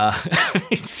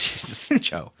 Jesus,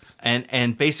 Joe.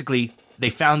 And basically, they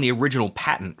found the original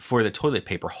patent for the toilet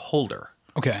paper holder.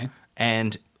 Okay.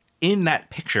 And in that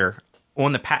picture,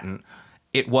 on the patent,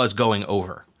 it was going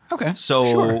over. Okay.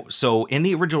 So sure. in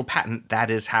the original patent, that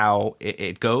is how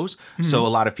it goes. Mm-hmm. So a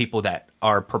lot of people that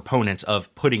are proponents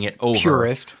of putting it over.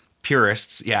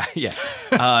 Purists, yeah.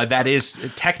 That is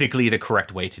technically the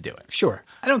correct way to do it. Sure.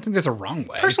 I don't think there's a wrong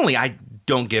way. Personally, I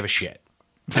don't give a shit.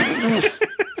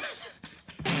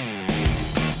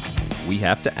 We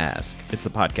Have to Ask. It's a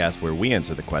podcast where we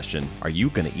answer the question, are you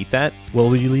going to eat that? What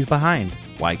will you leave behind?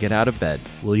 Why get out of bed?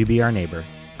 Will you be our neighbor?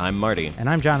 I'm Marty. And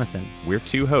I'm Jonathan. We're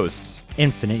two hosts.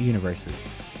 Infinite Universes.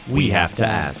 We have to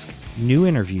ask. New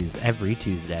interviews every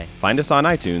Tuesday. Find us on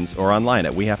iTunes or online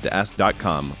at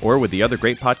wehavetoask.com or with the other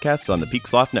great podcasts on the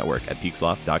Peaksloft Network at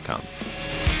peaksloft.com.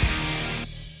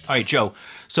 All right, Joe.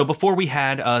 So before we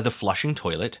had the flushing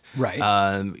toilet, Right.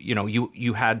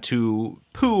 You had to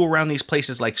poo around these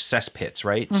places like cesspits,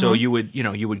 right? Mm-hmm. So you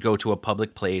would go to a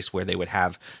public place where they would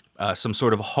have some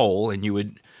sort of hole, and you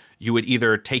would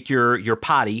either take your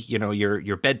potty,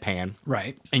 your bedpan,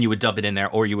 Right. and you would dump it in there,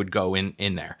 or you would go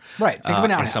in there, Right. Think of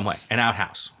an in outhouse. some way, an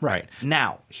outhouse, Right.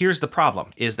 Now, here's the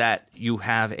problem: is that you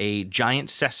have a giant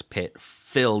cesspit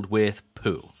filled with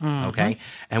poo. Mm-hmm. Okay,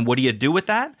 and what do you do with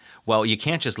that? Well, you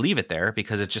can't just leave it there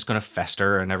because it's just going to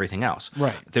fester and everything else.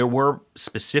 Right. There were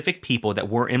specific people that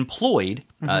were employed,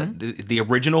 the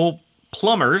original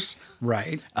plumbers,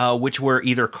 Right. which were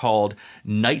either called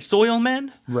night soil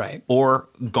men, Right. or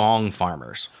gong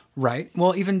farmers. Right.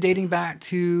 Well, even dating back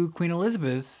to Queen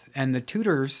Elizabeth and the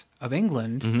Tudors of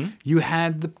England, Mm-hmm. you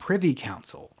had the Privy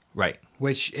Council, Right.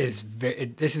 which is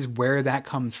this is where that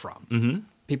comes from. Mm-hmm.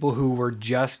 People who were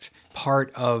just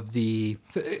part of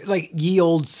like ye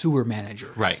old sewer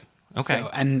managers. Right. Okay. So,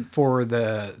 and for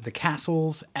the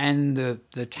castles and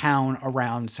the town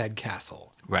around said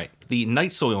castle. Right. The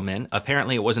night soil men,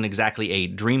 apparently it wasn't exactly a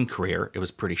dream career. It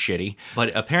was pretty shitty.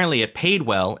 But apparently it paid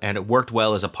well and it worked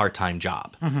well as a part-time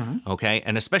job. Mm-hmm. Okay?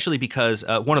 And especially because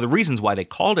one of the reasons why they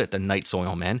called it the night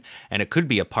soil men, and it could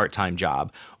be a part-time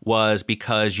job, was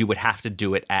because you would have to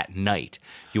do it at night.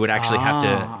 You would actually have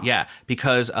to,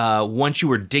 because once you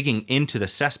were digging into the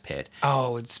cesspit.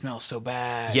 Oh, it smells so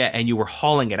bad. Yeah, and you were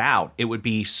hauling it out, it would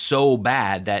be so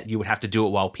bad that you would have to do it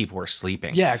while people were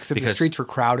sleeping. Yeah, because if the streets were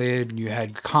crowded and you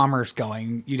had commerce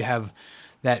going, you'd have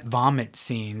that vomit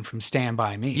scene from Stand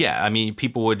By Me. Yeah, I mean,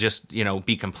 people would just,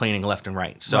 be complaining left and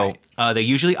right. So they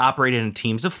usually operated in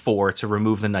teams of 4 to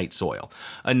remove the night soil.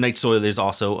 Night soil is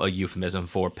also a euphemism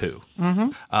for poo.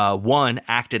 Mm-hmm. One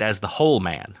acted as the hole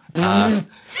man.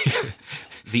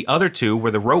 The other 2 were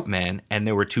the rope men, and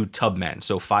there were 2 tub men,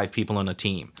 so 5 people on a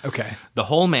team. Okay. The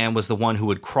hole man was the one who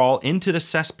would crawl into the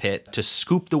cesspit to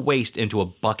scoop the waste into a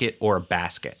bucket or a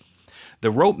basket. The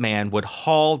rope man would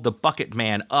haul the bucket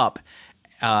man up.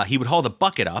 He would haul the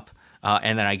bucket up,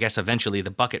 and then I guess eventually the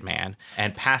bucket man,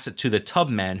 and pass it to the tub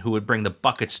men, who would bring the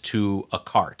buckets to a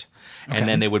cart. Okay. And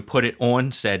then they would put it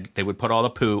on they would put all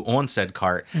the poo on said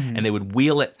cart, and they would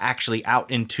wheel it actually out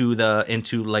into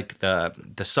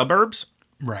the suburbs.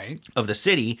 Right. of the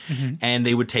city, and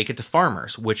they would take it to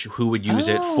farmers, who would use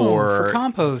it for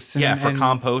compost. for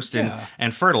compost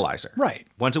and fertilizer. Right.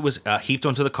 Once it was heaped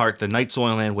onto the cart, the Night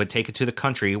Soilman would take it to the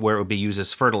country where it would be used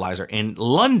as fertilizer. In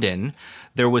London,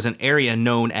 there was an area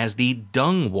known as the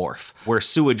Dung Wharf, where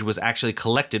sewage was actually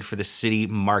collected for the city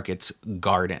market's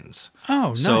gardens. Oh,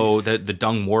 nice. So the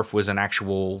Dung Wharf was an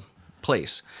actual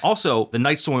place. Also, the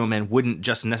Night Soilman wouldn't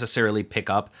just necessarily pick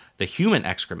up the human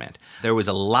excrement. There was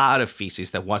a lot of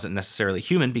feces that wasn't necessarily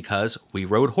human because we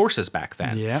rode horses back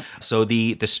then. Yep. So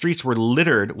the streets were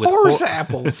littered with Horse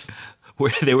apples.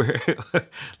 where they were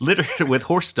littered with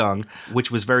horse dung,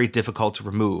 which was very difficult to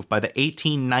remove. By the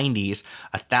 1890s,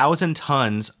 1,000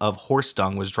 tons of horse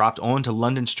dung was dropped onto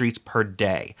London streets per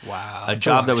day. Wow, a that's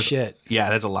job a lot that of was shit. Yeah,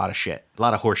 that's a lot of shit, a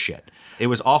lot of horse shit. It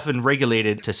was often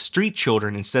regulated to street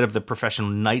children instead of the professional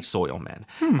night soilmen.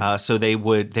 So they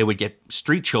would get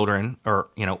street children, or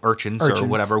urchins or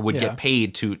whatever, would get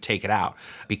paid to take it out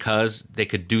because they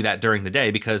could do that during the day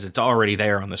because it's already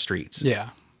there on the streets. Yeah.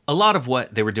 A lot of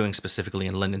what they were doing specifically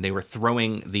in London, they were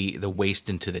throwing the waste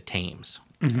into the Thames.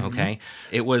 Okay,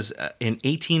 it was in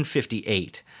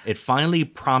 1858. It finally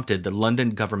prompted the London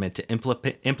government to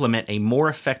implement a more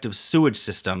effective sewage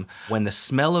system when the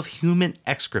smell of human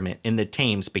excrement in the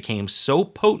Thames became so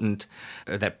potent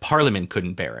that Parliament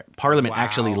couldn't bear it. Parliament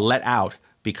actually let out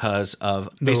because of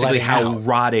basically how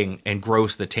rotting and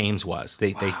gross the Thames was.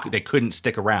 They couldn't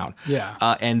stick around. Yeah.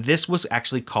 And this was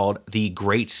actually called the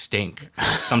Great Stink,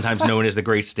 sometimes known as the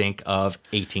Great Stink of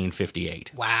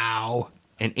 1858. Wow.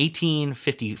 In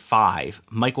 1855,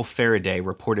 Michael Faraday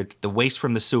reported that the waste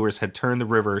from the sewers had turned the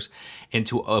rivers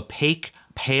into opaque,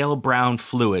 pale brown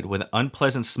fluid with an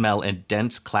unpleasant smell and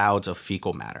dense clouds of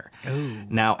fecal matter. Ooh.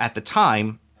 Now, at the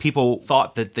time, people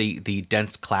thought that the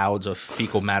dense clouds of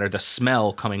fecal matter, the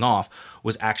smell coming off,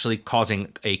 was actually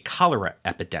causing a cholera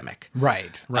epidemic.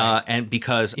 Right. And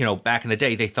because, back in the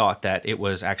day, they thought that it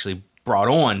was actually brought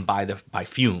on by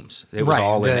fumes. It was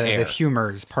all in the air. The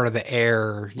humors, part of the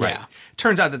air. Yeah. Right.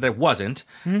 Turns out that there wasn't.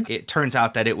 It turns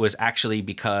out that it was actually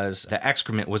because the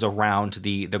excrement was around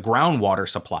the groundwater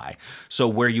supply. So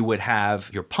where you would have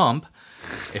your pump,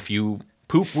 if you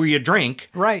poop where you drink,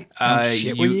 right?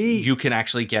 Shit where you eat. You can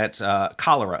actually get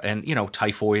cholera and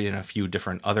typhoid and a few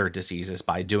different other diseases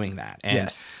by doing that. And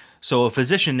yes. So a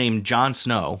physician named John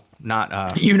Snow,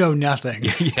 not nothing.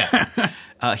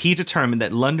 He determined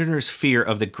that Londoners' fear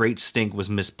of the Great Stink was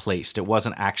misplaced. It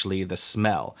wasn't actually the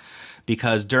smell.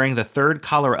 Because during the third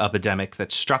cholera epidemic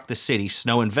that struck the city,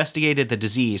 Snow investigated the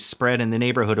disease spread in the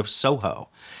neighborhood of Soho.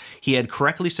 He had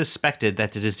correctly suspected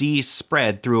that the disease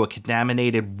spread through a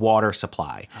contaminated water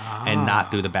supply and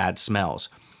not through the bad smells.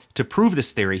 To prove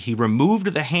this theory, he removed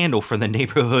the handle from the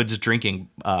neighborhood's drinking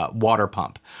water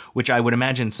pump, which I would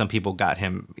imagine some people got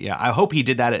him. Yeah, I hope he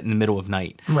did that in the middle of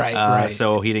night. Right.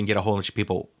 So he didn't get a whole bunch of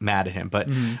people mad at him. But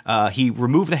he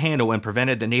removed the handle and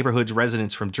prevented the neighborhood's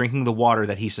residents from drinking the water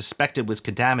that he suspected was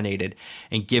contaminated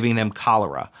and giving them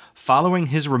cholera. Following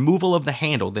his removal of the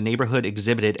handle, the neighborhood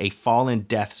exhibited a fall in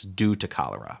deaths due to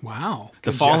cholera. Wow.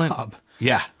 Good job.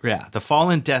 Yeah. The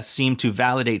fall in death seemed to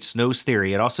validate Snow's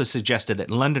theory. It also suggested that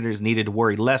Londoners needed to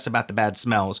worry less about the bad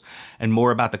smells and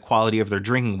more about the quality of their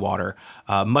drinking water,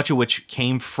 much of which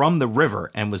came from the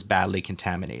river and was badly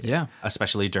contaminated. Yeah.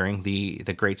 Especially during the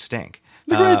Great Stink.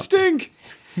 The Great Stink!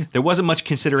 There wasn't much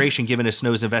consideration given to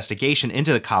Snow's investigation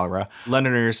into the cholera.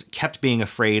 Londoners kept being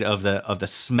afraid of the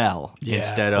smell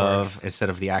instead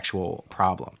of the actual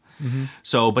problem.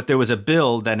 So, but there was a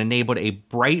bill that enabled a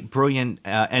brilliant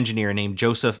engineer named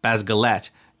Joseph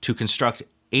Basgalet to construct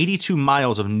 82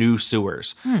 miles of new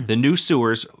sewers. The new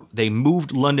sewers, they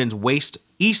moved London's waste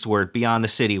eastward beyond the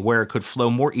city where it could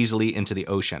flow more easily into the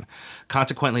ocean.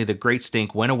 Consequently, the Great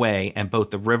Stink went away and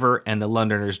both the river and the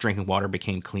Londoners' drinking water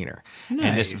became cleaner. Nice.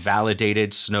 And this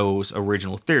validated Snow's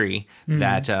original theory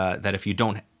that if you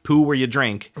don't poo where you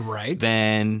drink,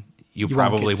 then you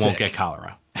probably won't get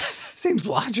cholera. Seems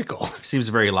logical. Seems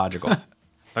very logical.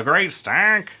 The Great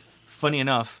Stink. Funny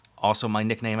enough, also my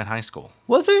nickname in high school.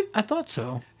 Was it? I thought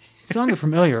so. Sounded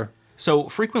familiar. So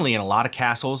frequently in a lot of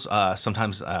castles,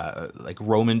 sometimes like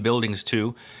Roman buildings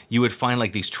too, you would find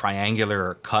like these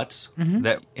triangular cuts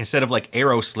that instead of like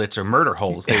arrow slits or murder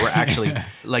holes, they were actually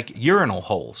like urinal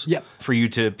holes for you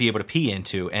to be able to pee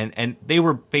into, and they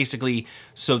were basically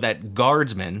so that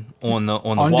guardsmen on the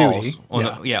walls,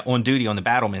 duty. On duty on the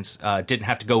battlements, didn't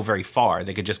have to go very far.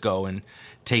 They could just go and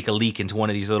take a leak into one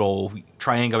of these little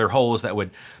triangular holes that would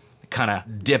kind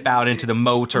of dip out into the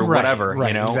moat or whatever,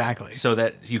 exactly. So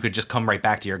that you could just come right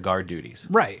back to your guard duties.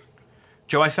 Right.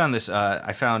 Joe, I found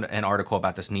an article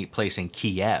about this neat place in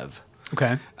Kiev.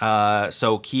 Okay.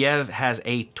 So Kiev has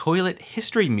a toilet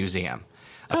history museum.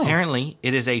 Apparently,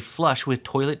 it is a flush with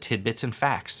toilet tidbits and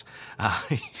facts.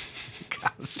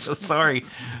 I'm so sorry.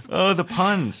 Oh, the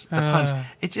puns. The puns.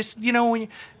 It just,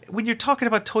 when you're talking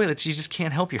about toilets, you just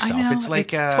can't help yourself. I know, It's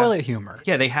like it's toilet humor.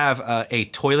 Yeah, they have a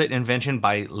toilet invention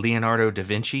by Leonardo da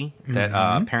Vinci that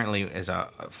apparently is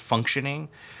functioning.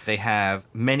 They have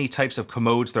many types of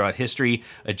commodes throughout history,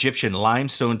 Egyptian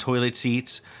limestone toilet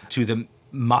seats to the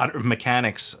modern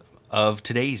mechanics of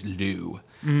today's loo.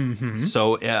 Mm-hmm.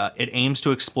 So it aims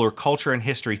to explore culture and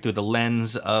history through the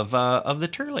lens of the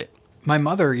toilet. My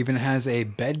mother even has a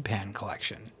bedpan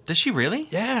collection. Does she really?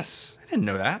 Yes. I didn't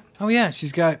know that. Oh, yeah.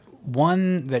 She's got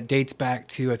one that dates back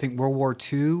to, I think, World War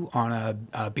II on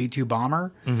a B-2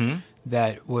 bomber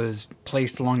that was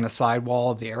placed along the sidewall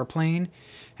of the airplane.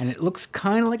 And it looks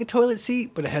kind of like a toilet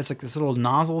seat, but it has like this little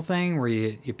nozzle thing where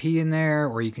you pee in there,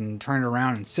 or you can turn it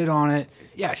around and sit on it.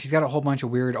 Yeah, she's got a whole bunch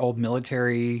of weird old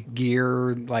military gear,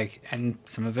 and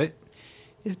some of it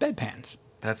is bedpans.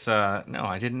 That's, no,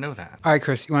 I didn't know that. All right,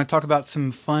 Chris, you want to talk about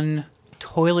some fun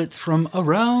toilets from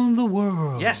around the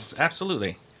world? Yes,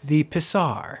 absolutely. The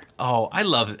Pissar. Oh, I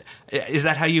love it. Is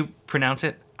that how you pronounce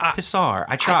it? Pissar.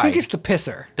 I tried. I think it's the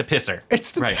Pisser. the pisser.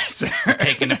 It's the right. Pisser.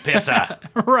 Taking a pisser.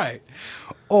 Right.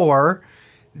 Or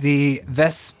the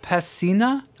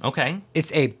Vespasina. Okay.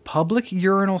 It's a public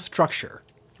urinal structure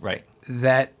Right.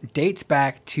 that dates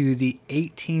back to the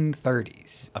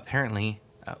 1830s. Apparently,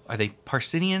 are they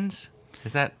Parsinians?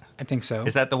 Is that I think so.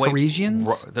 is that the way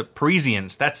Parisians? The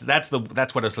Parisians. That's what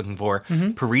I was looking for.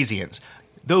 Mm-hmm. Parisians.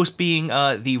 Those being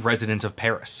the residents of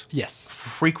Paris. Yes.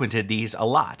 Frequented these a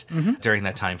lot Mm-hmm. during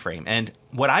that time frame. And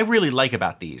what I really like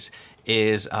about these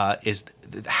is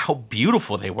how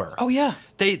beautiful they were. Oh, yeah.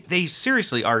 They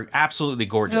seriously are absolutely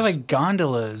gorgeous. They're like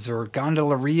gondolas or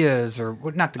gondolerias or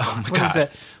what? Not the what is God.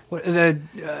 that? What the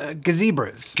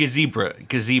gazebras?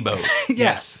 Gazebos.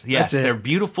 Yes, yes. that's it. They're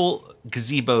beautiful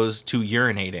gazebos to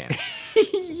urinate in.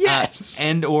 Yes.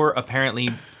 And or apparently,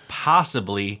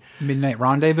 possibly. Midnight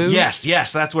rendezvous.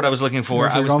 Yes, that's what I was looking for.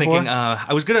 That's what I you're was going thinking. for?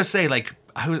 I was gonna say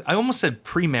I almost said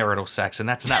premarital sex, and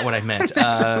that's not what I meant.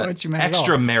 That's not what you meant at all.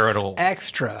 Extramarital.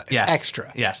 Extra. It's Yes.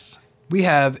 extra. Yes. We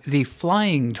have the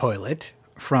flying toilet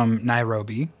from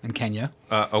Nairobi in Kenya.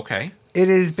 Okay. It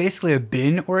is basically a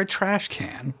bin or a trash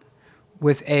can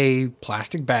with a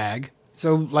plastic bag.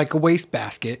 So like a waste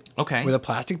basket. Okay. With a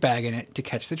plastic bag in it to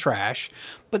catch the trash.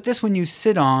 But this one you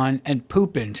sit on and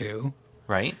poop into.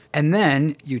 Right. And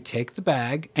then you take the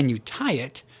bag and you tie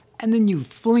it. And then you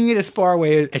fling it as far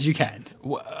away as you can.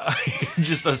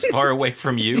 Just as far away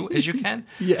from you as you can.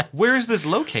 Yes. Where is this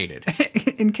located?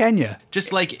 In Kenya.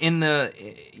 Just like in the.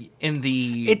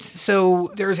 It's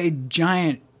so there's a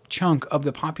giant chunk of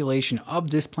the population of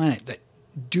this planet that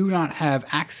do not have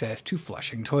access to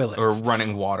flushing toilets. Or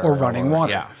running water. Or running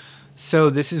water. Yeah. So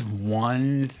this is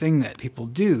one thing that people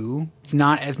do. It's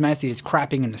not as messy as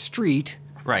crapping in the street.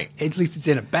 Right. At least it's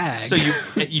in a bag. So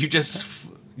you just.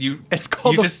 It's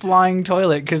called you a flying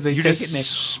toilet because they You take just it and they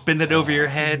spin it over your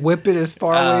head. whip it as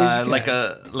far away as you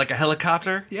can. like a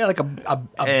helicopter. Yeah, like a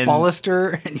And-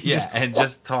 baluster. And you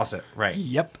just toss it. Right.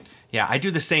 Yep. Yeah, I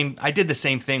did the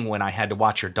same thing when I had to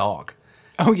watch your dog.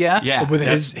 Oh yeah. Yeah, With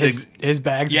that's his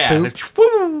bags Yeah. of poop.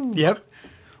 Woo! Yep.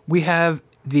 We have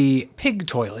the pig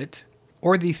toilet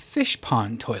or the fish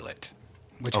pond toilet,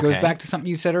 which goes Okay. back to something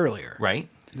you said earlier. Right.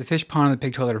 The fish pond and the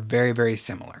pig toilet are very, very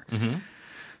similar. Mm-hmm.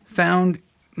 Found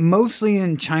mostly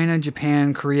in China,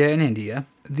 Japan, Korea, and India.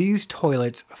 These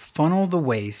toilets funnel the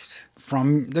waste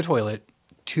from the toilet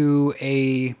to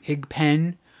a pig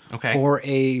pen Okay. or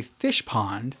a fish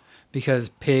pond because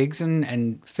pigs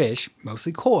and fish,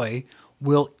 mostly koi,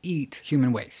 will eat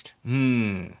human waste.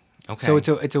 Okay. So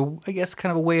it's a I guess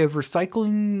kind of a way of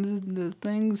recycling the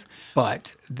things,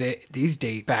 but these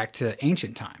date back to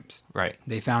ancient times. Right.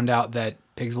 They found out that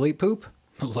pigs will eat poop.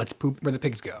 Let's poop where the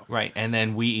pigs go. Right, and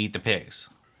then we eat the pigs.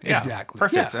 Yeah, Exactly.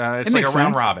 Perfect. Yeah, It's it like a makes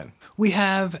round sense. robin. We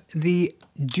have the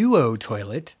duo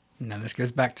toilet. Now this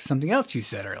goes back to something else you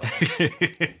said earlier.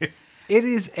 It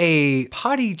is a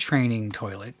potty training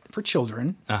toilet for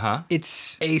children. Uh-huh.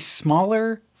 It's a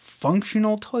smaller,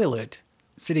 functional toilet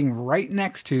sitting right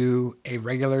next to a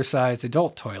regular sized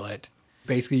adult toilet.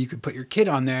 Basically, you could put your kid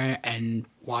on there and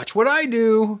watch what I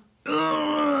do.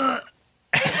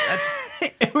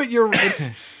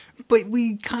 But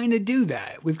we kind of do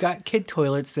that. We've got kid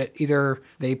toilets that either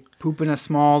they poop in a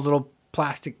small little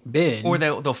plastic bin. Or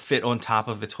they'll fit on top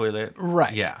of the toilet.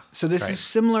 Right. Yeah. So this right. is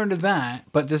similar to that,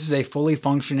 but this is a fully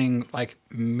functioning, like,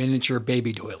 miniature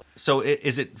baby toilet. So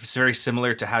is it very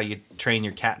similar to how you train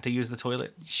your cat to use the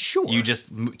toilet? Sure. You just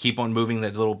keep on moving the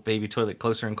little baby toilet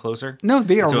closer and closer? No,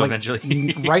 they are until like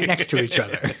eventually... right next to each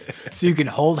other. So you can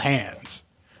hold hands.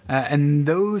 And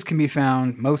those can be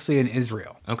found mostly in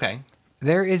Israel. Okay.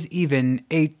 There is even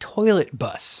a toilet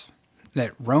bus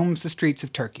that roams the streets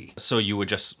of Turkey. So you would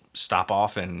just stop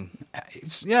off and...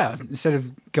 Yeah, instead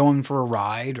of going for a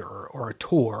ride or a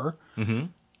tour,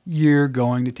 you're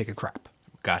going to take a crap.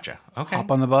 Gotcha. Okay.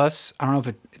 Hop on the bus. I don't know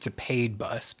if it's a paid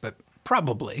bus, but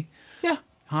probably. Yeah,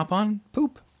 hop on,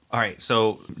 poop. All right.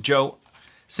 So, Joe,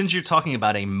 since you're talking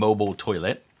about a mobile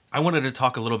toilet, I wanted to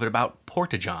talk a little bit about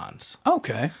porta-johns.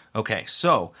 Okay. Okay,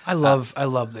 so... I love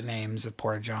the names of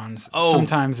porta-johns. Oh.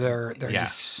 Sometimes they're Yeah.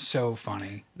 just so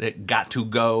funny. It got to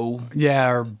go. Yeah,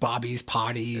 or Bobby's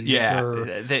Potties. Yeah, Or,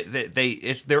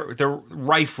 they're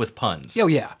rife with puns. oh,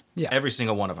 yeah. Yeah. Every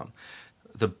single one of them.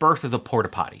 The birth of the porta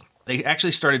potty. They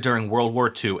actually started during World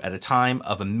War II at a time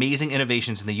of amazing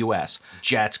innovations in the U.S.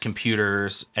 Jets,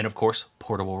 computers, and of course,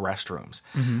 portable restrooms.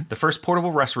 The first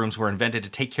portable restrooms were invented to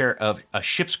take care of a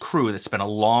ship's crew that spent a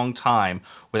long time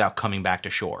without coming back to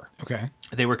shore. Okay.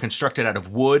 They were constructed out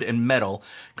of wood and metal,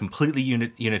 completely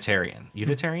utilitarian.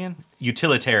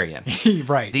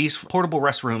 Right. These portable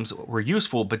restrooms were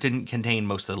useful, but didn't contain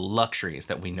most of the luxuries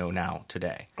that we know now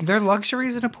today. Are there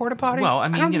luxuries in a porta potty? Well, I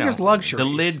mean, don't think there's luxuries. the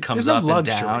lid comes There's no up and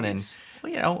down, and luxuries.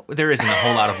 well, there isn't a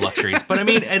whole lot of luxuries. But I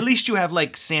mean, at least you have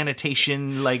like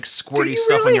sanitation, like squirty you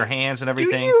stuff on really? your hands and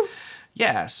everything. you?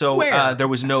 Yeah, so Where? there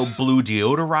was no blue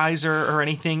deodorizer or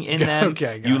anything in them.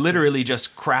 Okay, You gotcha. literally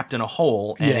just crapped in a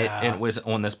hole, and Yeah. it was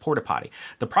on this porta potty.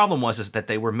 The problem was that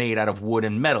they were made out of wood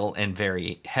and metal and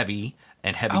very heavy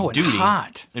and heavy Oh, and duty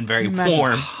hot. and very Can you imagine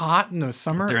warm hot in the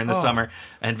summer? during the Oh. summer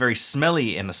and very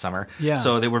smelly in the summer. Yeah.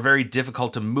 So they were very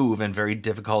difficult to move and very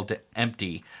difficult to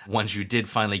empty once you did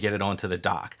finally get it onto the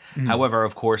dock. Mm. However,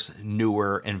 of course,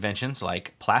 newer inventions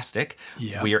like plastic,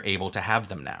 Yeah. we are able to have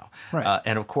them now. Right.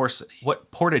 And of course, what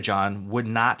porta-john would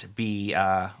not be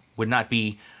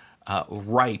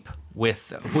ripe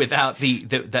without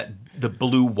the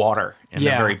blue water in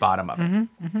Yeah. the very bottom of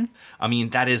it. I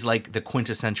mean, that is like the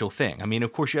quintessential thing. I mean,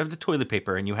 of course, you have the toilet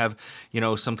paper and you have,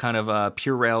 some kind of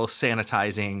Purell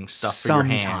sanitizing stuff for your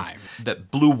hands. Sometime.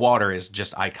 That blue water is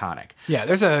just iconic. Yeah,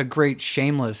 there's a great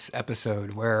Shameless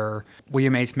episode where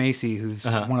William H. Macy, who's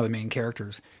Uh-huh. one of the main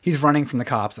characters, he's running from the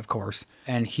cops, of course,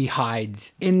 and he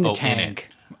hides in the Oh, in tank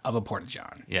of a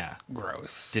porta-john. Yeah.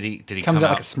 Gross. Did he Comes come out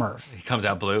like a Smurf. He comes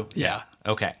out blue? Yeah.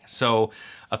 Okay. So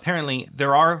apparently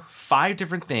there are 5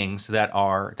 different things that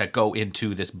go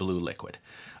into this blue liquid.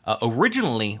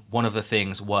 Originally, one of the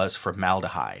things was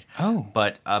formaldehyde. Oh.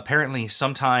 But apparently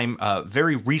sometime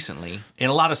very recently, in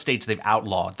a lot of states, they've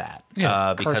outlawed that.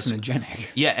 Yeah, it's carcinogenic.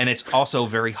 Yeah, and it's also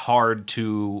very hard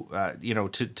to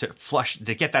flush,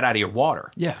 to get that out of your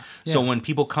water. Yeah, So yeah. when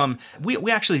people come, we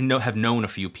actually have known a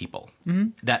few people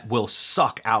that will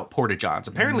suck out porta-johns.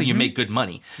 Apparently you make good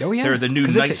money. Oh, yeah. They're the new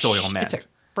 'Cause night it's soil men. It's a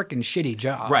freaking shitty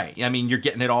job. Right. I mean, you're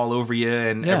getting it all over you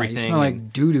and Yeah, everything. you smell like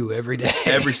and doo-doo every day.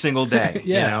 every single day,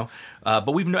 Yeah.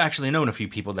 But we've actually known a few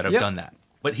people that have Yep. done that.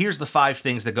 But here's the 5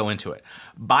 things that go into it.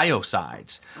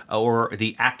 Biocides, or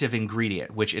the active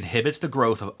ingredient, which inhibits the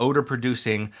growth of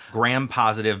odor-producing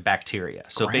gram-positive bacteria.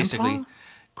 So Grandpa? basically,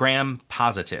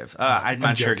 gram-positive. I'm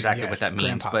not sure joking, exactly what yes, that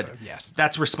means, but gram-positive, yes.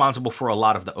 that's responsible for a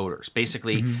lot of the odors.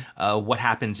 Basically, what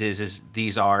happens is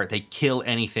they kill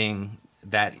anything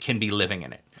that can be living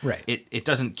in it. Right. It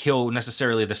doesn't kill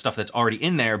necessarily the stuff that's already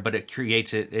in there, but it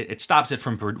creates it stops it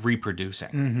from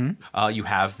reproducing. You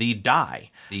have the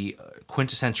dye, the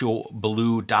quintessential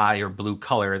blue dye or blue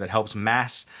color that helps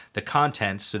mask the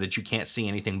contents so that you can't see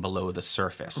anything below the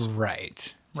surface.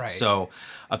 Right. Right. So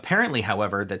apparently,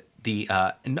 however, that the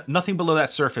nothing below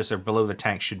that surface or below the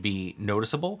tank should be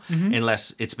noticeable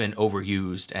unless it's been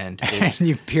overused and and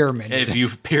you've pyramided. if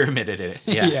you've pyramided it.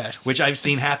 Yeah. Yes. Which I've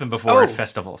seen happen before at Oh,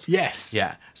 festivals. yes.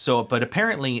 Yeah. So, but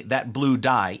apparently that blue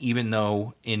dye, even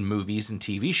though in movies and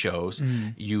TV shows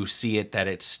you see it that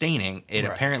it's staining, it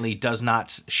Right. apparently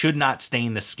should not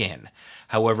stain the skin.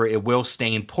 However, it will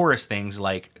stain porous things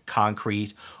like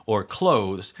concrete or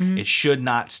clothes. It should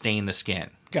not stain the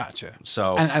skin. Gotcha.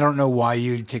 So- and I don't know why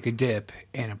you'd take a dip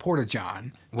in a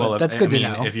porta-john. Well, Well, that's I good mean,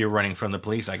 to know. if you're running from the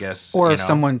police, I guess. Or you if know.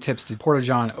 someone tips the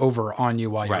porta-john over on you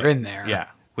while Right. you're in there. Yeah,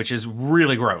 which is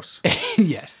really gross.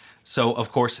 Yes. So,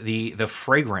 of course, the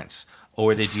fragrance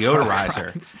or the deodorizer,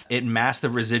 Fragrance. it masks the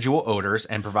residual odors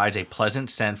and provides a pleasant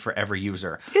scent for every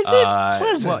user. Is it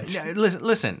pleasant? Well, yeah,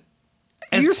 listen.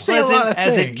 as You say a lot pleasant of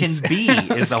as it things. can be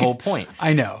is the whole point.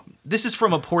 I know. This is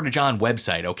from a Porta-John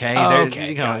website, okay? Oh, There- okay,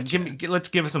 you know, gotcha. let's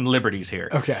give us some liberties here.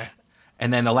 Okay.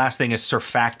 And then the last thing is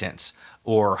surfactants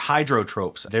or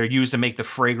hydrotropes. They're used to make the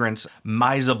fragrance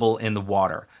miscible in the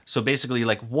water. So basically,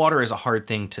 like, water is a hard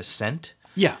thing to scent.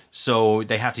 Yeah. So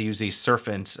they have to use these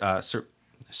surfactants.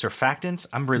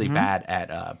 I'm really Mm-hmm. bad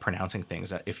at pronouncing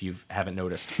things, if you haven't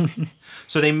noticed.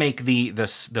 So they make the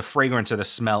fragrance or the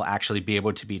smell actually be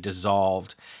able to be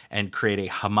dissolved and create a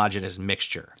homogeneous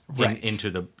mixture Right. into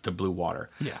the blue water.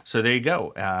 Yeah. So there you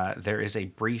go. There is a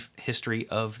brief history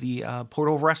of the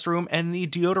portal restroom and the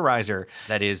deodorizer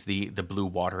that is the blue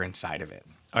water inside of it.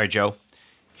 All right, Joe.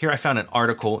 Here I found an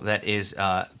article that is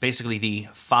basically the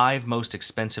 5 most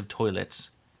expensive toilets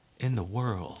in the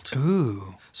world.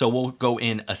 Ooh. So we'll go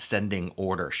in ascending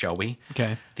order, shall we?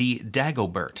 Okay. The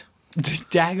Dagobert.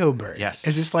 Dagobert. Yes.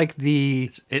 Is this like the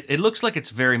It looks like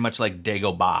it's very much like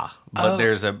Dagobah, but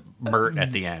there's a Bert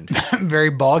at the end.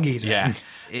 very boggy? then? Yeah.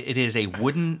 It is a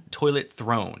wooden toilet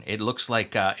throne. It looks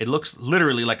like it looks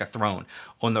literally like a throne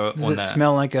on the Does it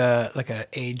smell like a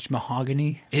aged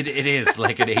mahogany? It is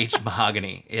like an aged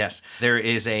mahogany. Yes. There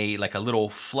is a little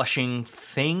flushing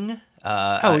thing.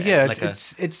 Oh yeah, like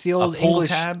it's the old pull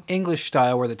tab. English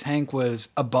style where the tank was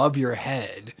above your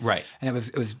head, Right. And it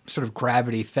was sort of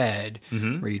gravity fed,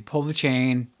 where you'd pull the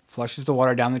chain, flushes the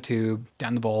water down the tube,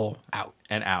 down the bowl, out.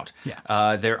 And out.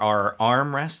 Yeah. There are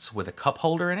armrests with a cup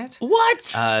holder in it.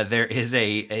 What? There is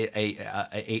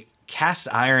a cast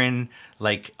iron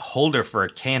holder for a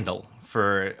candle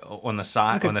on the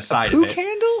side a side poo of it.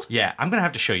 candle? Yeah, I'm gonna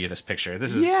have to show you this picture.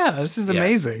 This is This is yes,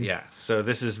 amazing. Yeah. So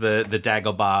this is the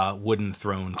Dagobah wooden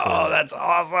throne toilet. Oh, that's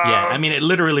awesome. Yeah, I mean it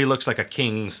literally looks like a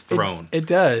king's throne. It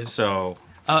does. So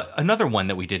another one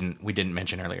that we didn't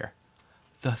mention earlier,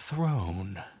 the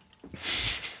throne.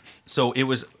 So it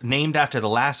was named after the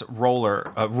last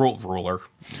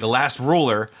the last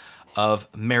ruler of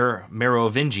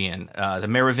Merovingian, the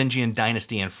Merovingian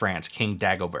dynasty in France, King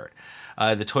Dagobert.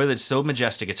 The toilet is so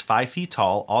majestic, it's 5 feet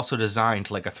tall, also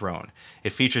designed like a throne.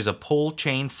 It features a pull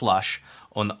chain flush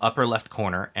on the upper left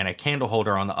corner and a candle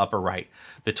holder on the upper right.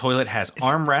 The toilet has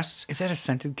armrests. Is that a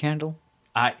scented candle?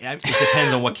 It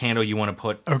depends on what candle you want to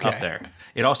put Okay. up there.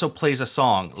 It also plays a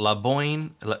song, La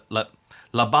Bonne Ro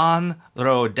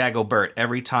Dagobert,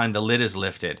 every time the lid is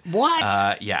lifted.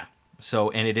 What? Yeah. So,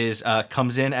 and it is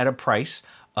comes in at a price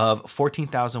of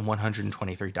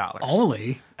 $14,123.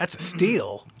 Only? That's a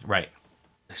steal. Right.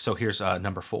 So here's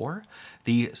number 4,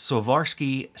 the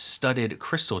Swarovski studded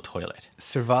crystal toilet.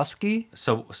 Swarovski?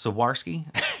 Swarovski?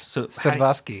 So,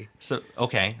 Swarovski.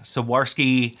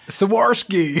 Swarovski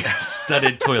Swarovski.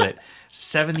 studded toilet,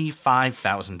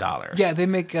 $75,000. Yeah, they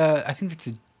make. I think it's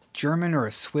a German or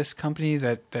a Swiss company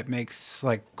that makes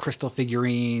like crystal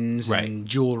figurines Right. and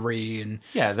jewelry and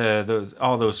Yeah,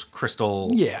 all those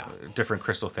crystal, Yeah. different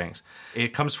crystal things.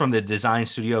 It comes from the design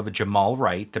studio of Jamal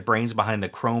Wright, the brains behind the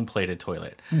chrome-plated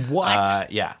toilet. What?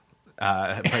 Yeah.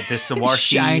 But this Swarovski,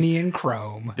 shiny and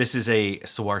chrome. this is a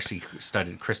Swarovski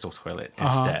studded crystal toilet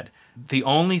instead. The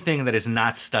only thing that is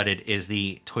not studded is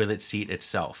the toilet seat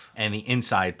itself and the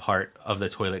inside part of the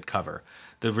toilet cover.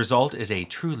 The result is a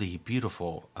truly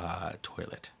beautiful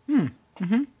toilet.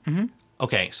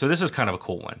 Okay, so this is kind of a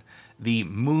cool one. The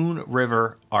Moon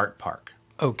River Art Park.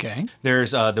 Okay.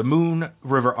 There's the Moon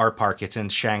River Art Park. It's in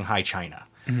Shanghai, China.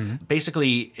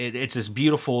 Basically, it's this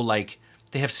beautiful,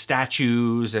 they have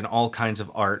statues and all kinds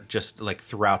of art just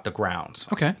throughout the grounds.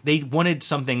 Okay. They wanted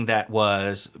something that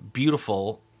was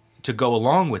beautiful to go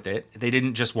along with it. They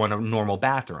didn't just want a normal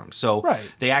bathroom. So Right.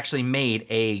 they actually made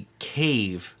a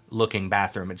cave-looking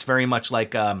bathroom. It's very much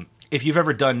like if you've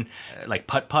ever done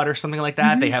putt-putt or something like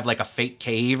that, they have a fake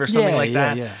cave or something Yeah, like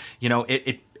yeah, that. yeah. You know,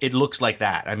 it looks like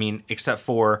that. I mean, except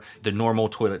for the normal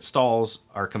toilet stalls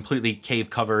are completely cave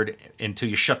covered until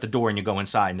you shut the door and you go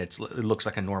inside and it looks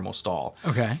like a normal stall.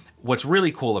 Okay. What's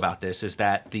really cool about this is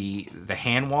that the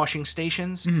hand washing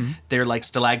stations, they're like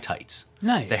stalactites.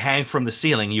 Nice. They hang from the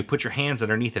ceiling. You put your hands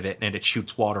underneath of it and it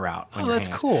shoots water out on your that's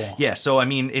hands. cool. Yeah, so I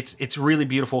mean, it's really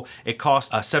beautiful. It costs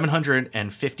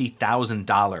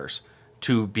 $750,000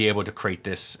 to be able to create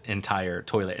this entire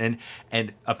toilet.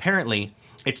 And apparently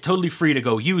it's totally free to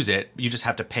go use it. You just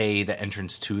have to pay the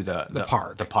entrance to the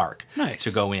park. The park Nice.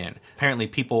 to go in. Apparently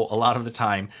people a lot of the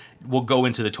time will go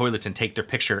into the toilets and take their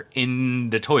picture in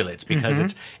the toilets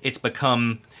because it's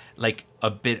become like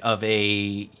a bit of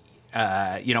a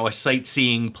a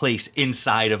sightseeing place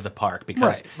inside of the park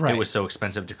because Right. it was so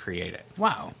expensive to create it.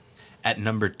 Wow. At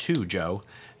number 2, Joe,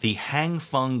 the Hang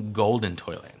Feng Golden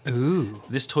Toilet. Ooh.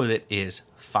 This toilet is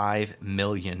 $5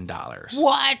 million.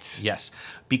 What? Yes,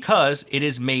 because it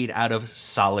is made out of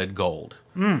solid gold.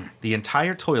 The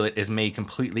entire toilet is made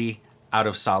completely out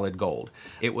of solid gold.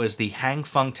 It was the Hang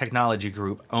Feng Technology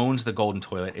Group owns the golden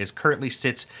toilet. It currently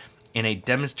sits in a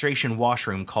demonstration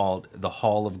washroom called the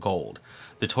Hall of Gold.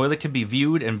 The toilet can be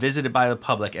viewed and visited by the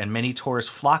public, and many tourists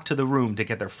flock to the room to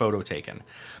get their photo taken.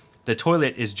 The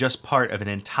toilet is just part of an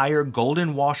entire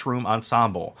golden washroom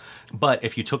ensemble, but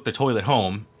if you took the toilet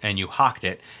home and you hocked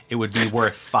it, it would be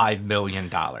worth $5 million.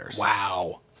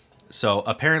 Wow. So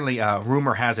apparently,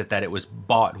 rumor has it that it was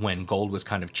bought when gold was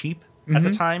kind of cheap at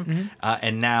the time,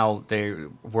 and now they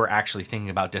were actually thinking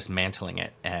about dismantling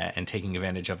it and taking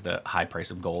advantage of the high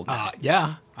price of gold.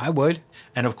 Yeah, I would.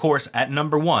 And of course, at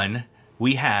number 1,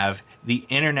 we have the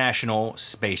International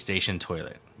Space Station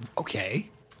toilet. Okay.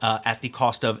 At the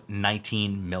cost of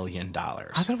 $19 million. I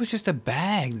thought it was just a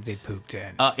bag that they pooped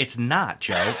in. It's not,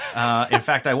 Joe. In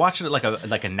fact, I watched it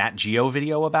like a Nat Geo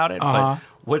video about it.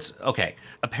 But okay?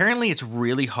 Apparently, it's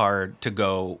really hard to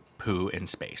go poo in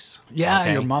space. Yeah,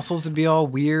 okay? your muscles would be all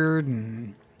weird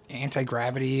and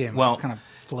anti-gravity and just kind of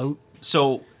float.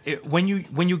 So when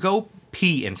you go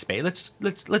pee in space,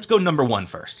 let's go number 1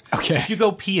 first. Okay. If you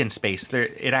go pee in space,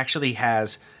 it actually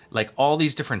has like all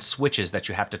these different switches that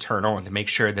you have to turn on to make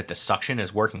sure that the suction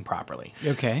is working properly.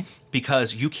 Okay.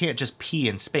 Because you can't just pee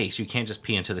in space. You can't just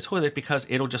pee into the toilet because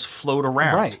it'll just float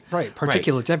around. Right.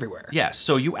 Particulates everywhere. Yeah,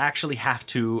 so you actually have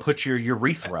to put your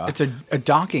urethra. It's a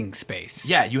docking space.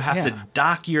 Yeah, you have to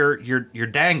dock your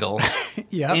dangle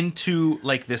Yep. into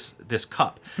like this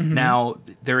cup. Now,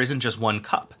 there isn't just one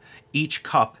cup. Each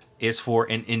cup is for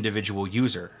an individual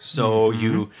user. So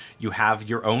you have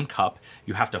your own cup.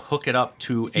 You have to hook it up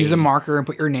to Use a marker and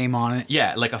put your name on it.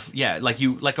 Yeah, like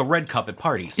a red cup at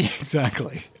parties.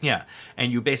 Exactly. Yeah,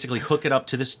 and you basically hook it up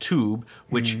to this tube,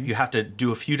 which you have to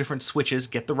do a few different switches,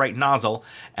 get the right nozzle,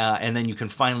 and then you can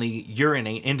finally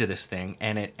urinate into this thing,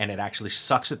 and it actually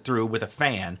sucks it through with a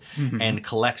fan and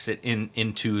collects it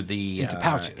into the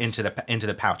pouches. into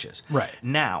the pouches. Right.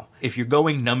 Now, if you're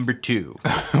going number 2,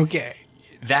 Okay.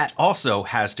 that also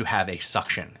has to have a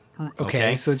suction.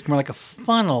 Okay, so it's more like a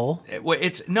funnel.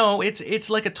 It's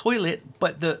like a toilet,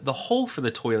 but the hole for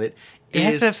the toilet It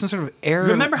has to have some sort of air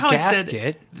Remember how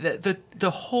gasket. I said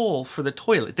the hole for the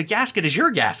toilet? The gasket is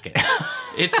your gasket.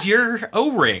 It's your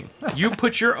O-ring. You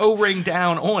put your O-ring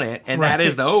down on it, and that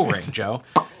is the O-ring, Joe.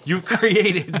 You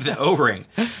created the O-ring.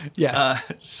 Yes.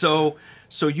 So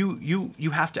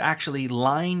you have to actually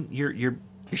line your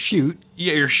chute.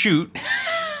 Yeah, your chute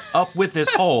up with this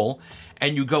hole,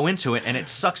 and you go into it, and it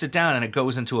sucks it down, and it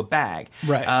goes into a bag.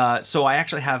 Right. So I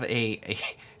actually have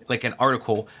an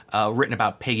article written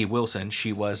about Peggy Wilson.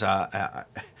 She was an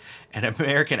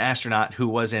American astronaut who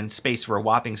was in space for a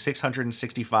whopping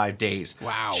 665 days.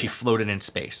 Wow. She floated in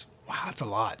space. Wow, that's a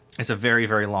lot. It's a very,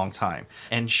 very long time.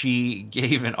 And she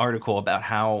gave an article about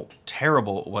how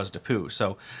terrible it was to poo.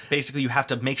 So basically you have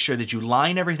to make sure that you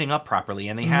line everything up properly.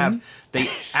 And they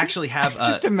actually have...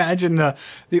 Just imagine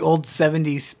the old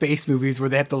 70s space movies where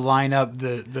they have to line up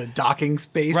the docking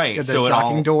space, right, the so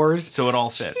docking doors. So it all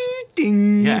fits.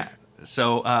 Ding. Yeah.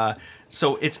 So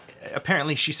it's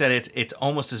apparently she said it's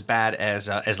almost as bad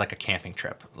as like a camping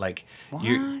trip. Like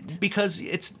because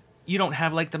you don't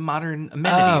have like the modern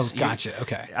amenities. Oh, gotcha.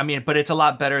 Okay. I mean, but it's a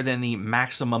lot better than the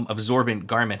maximum absorbent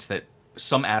garments that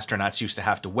some astronauts used to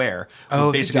have to wear.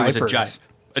 Oh, basically the was diapers.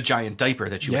 a giant diaper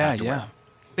that you have to wear.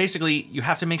 Basically, you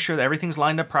have to make sure that everything's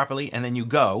lined up properly, and then you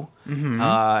go,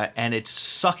 and it's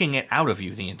sucking it out of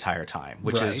you the entire time,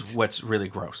 which is what's really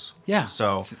gross. Yeah.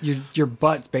 So your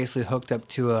butt's basically hooked up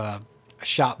to a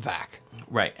shop vac.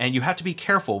 Right, and you have to be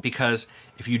careful because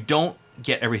if you don't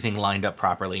get everything lined up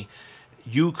properly,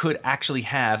 you could actually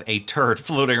have a turd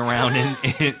floating around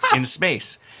in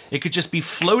space. It could just be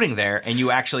floating there, and you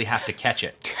actually have to catch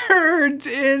it. Turds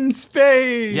in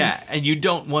space. Yeah, and you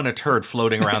don't want a turd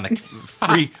floating around the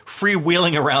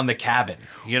freewheeling around the cabin.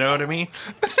 You know what I mean?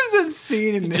 There's a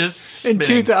scene in Just in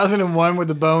spinning. 2001 with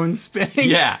the bones spinning.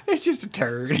 Yeah. It's just a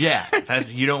turd. Yeah,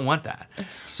 you don't want that.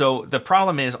 So the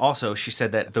problem is also, she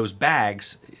said that those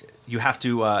bags, you have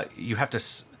to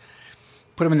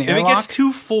Put them in the if airlock. it gets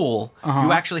too full,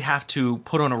 you actually have to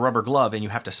put on a rubber glove and you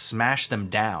have to smash them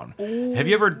down. Ooh. Have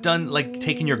you ever done like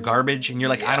taking your garbage and you're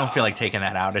like, I don't feel like taking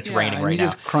that out. It's raining and right you now.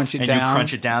 just crunch it and down. you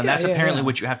crunch it down. Yeah, That's apparently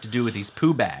what you have to do with these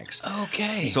poo bags.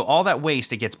 Okay. So all that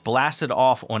waste, it gets blasted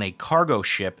off on a cargo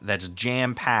ship that's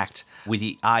jam-packed with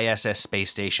the ISS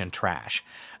space station trash.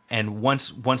 And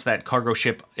once that cargo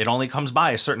ship, it only comes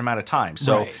by a certain amount of time.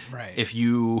 So right. if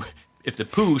the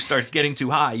poo starts getting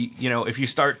too high, if you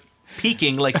start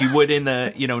peaking like you would in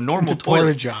the normal toilet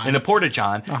Porta-John. in a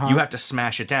porta-john. You have to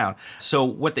smash it down. So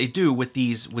what they do with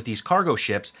these cargo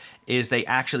ships is they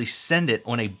actually send it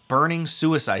on a burning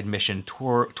suicide mission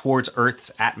towards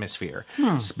Earth's atmosphere,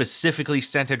 specifically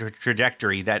sent at a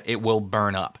trajectory that it will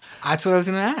burn up. That's what I was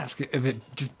going to ask. If it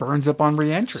just burns up on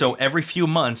re-entry. So every few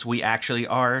months, we actually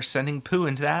are sending poo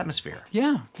into the atmosphere.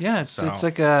 yeah. It's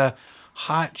like a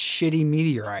hot, shitty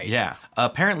meteorite. Yeah.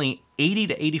 Apparently, 80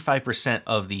 to 85%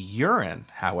 of the urine,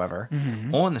 however,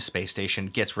 on the space station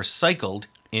gets recycled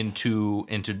into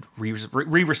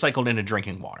recycled into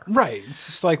drinking water. Right. It's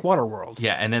just like Waterworld.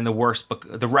 Yeah, and then the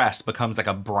rest becomes like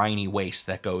a briny waste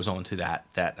that goes onto that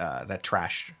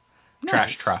trash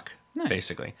truck, Nice.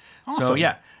 basically. Awesome. So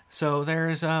yeah, so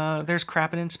there's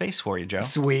crapping in space for you, Joe.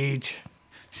 Sweet.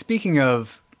 Speaking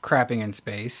of crapping in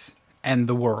space and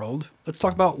the world, let's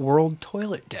talk about World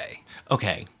Toilet Day.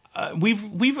 Okay.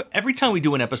 We've every time we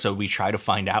do an episode, we try to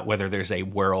find out whether there's a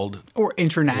world Or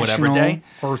international. Whatever day.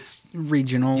 Or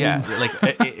regional. Yeah,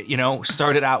 like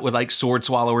started out with like Sword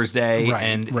Swallowers Day, Right,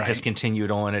 and right. has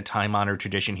continued on a time-honored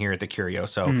tradition here at the Curio.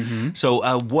 So,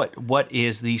 what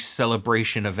is the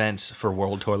celebration events for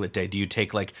World Toilet Day? Do you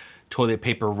take like toilet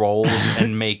paper rolls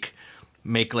and make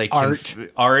like art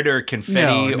or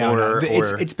confetti No. or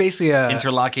It's basically a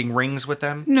interlocking rings with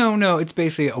them? No, it's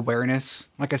basically awareness.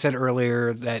 Like I said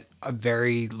earlier, that a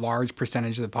very large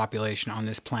percentage of the population on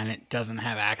this planet doesn't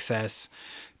have access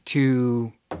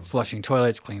to flushing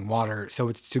toilets, clean water. So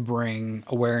it's to bring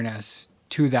awareness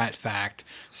to that fact.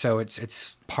 So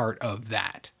it's part of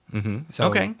that. Mm-hmm. So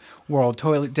Okay. World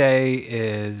Toilet Day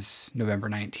is November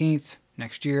 19th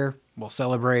next year. We'll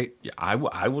celebrate. Yeah, I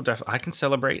will definitely. I can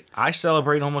celebrate. I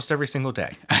celebrate almost every single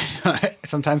day.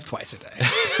 Sometimes twice a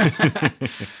day.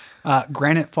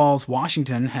 Granite Falls,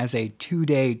 Washington has a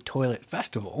 2-day toilet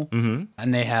festival, and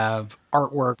they have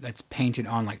artwork that's painted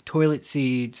on like toilet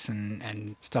seats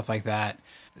and stuff like that.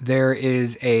 There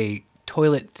is a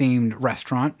toilet-themed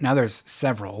restaurant. Now there's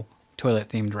several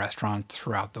toilet-themed restaurants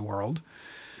throughout the world.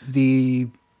 The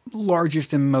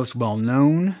largest and most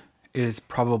well-known is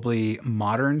probably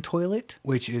Modern Toilet,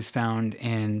 which is found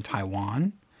in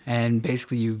Taiwan. And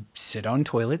basically you sit on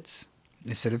toilets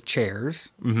instead of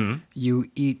chairs. Mm-hmm. You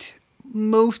eat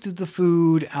most of the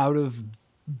food out of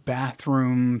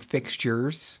bathroom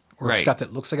fixtures or Right. stuff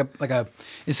that looks like a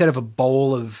instead of a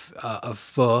bowl of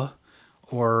pho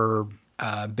or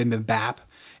bibimbap,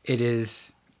 it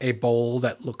is a bowl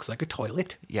that looks like a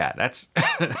toilet. Yeah, that's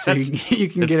So you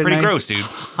can that's get a pretty nice gross, dude.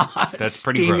 That's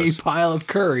pretty steamy gross. pile of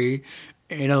curry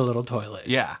in a little toilet.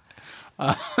 Yeah.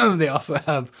 They also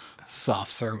have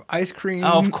soft serve ice cream.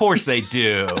 Oh, of course they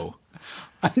do.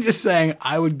 I'm just saying,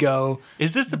 I would go.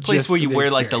 Is this the place Just where for you the wear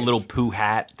like the little experience. poo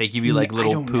hat? They give you like I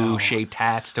little don't poo know. shaped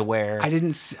hats to wear. I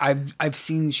didn't. I've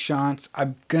seen shots.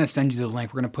 I'm gonna send you the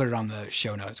link. We're gonna put it on the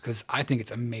show notes because I think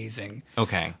it's amazing.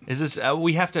 Okay. Is this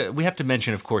we have to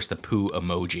mention, of course, the poo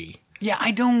emoji. Yeah, I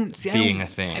don't see Being a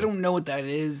thing. I don't know what that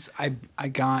is. I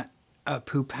got a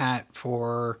poop hat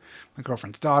for my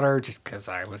girlfriend's daughter just because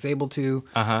I was able to.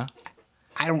 Uh-huh.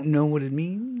 I don't know what it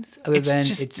means other than it's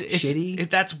shitty.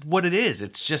 That's what it is.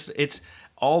 It's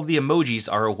all the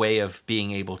emojis are a way of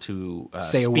being able to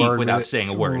Say a speak word without with it. saying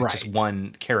a word. It's just Right.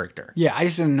 one character. Yeah, I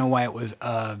just didn't know why it was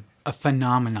a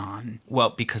phenomenon. Well,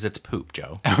 because it's poop,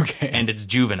 Joe. Okay. And it's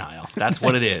juvenile. That's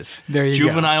what it is. There you go.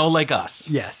 Juvenile like us.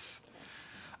 Yes.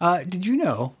 Did you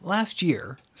know last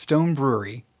year, Stone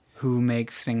Brewery, who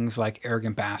makes things like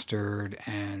Arrogant Bastard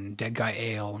and Dead Guy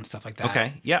Ale and stuff like that.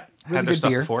 Okay. Yep. Really Had their good stuff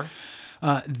beer. before.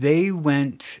 They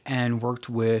went and worked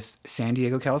with San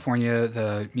Diego, California,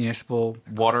 the municipal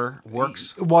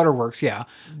Waterworks. waterworks. Yeah,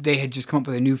 they had just come up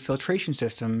with a new filtration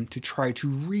system to try to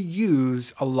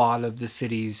reuse a lot of the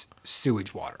city's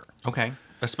sewage water. Okay.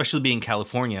 Especially being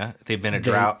California, they've been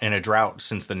in a drought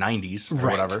since the 90s or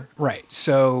whatever. Right.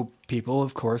 So people,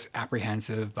 of course,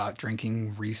 apprehensive about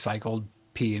drinking recycled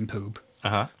pee and poop.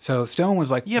 Uh-huh. So Stone was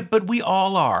like, Yeah, but we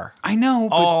all are. I know,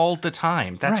 but All the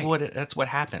time. That's Right. that's what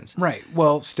happens. right.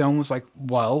 Well, Stone was like,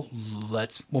 well,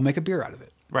 we'll make a beer out of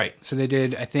it. Right. So they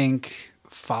did, I think,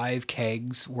 5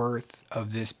 kegs worth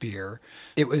of this beer.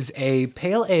 It was a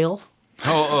pale ale.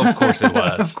 Oh, of course it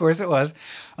was. Of course it was.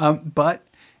 But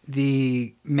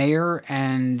the mayor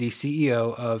and the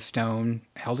CEO of Stone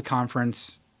held a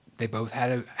conference. They both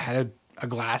had a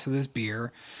glass of this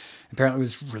beer. Apparently it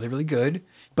was really, really good.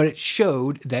 But it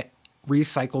showed that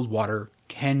recycled water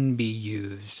can be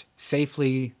used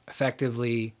safely,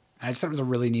 effectively. I just thought it was a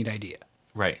really neat idea.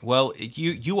 Right. Well,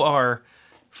 you are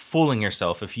fooling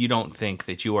yourself if you don't think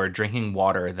that you are drinking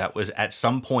water that was at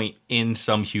some point in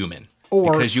some human.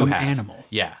 Or Because you some have. animal.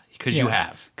 Yeah. Because you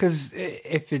have. Because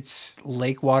if it's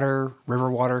lake water,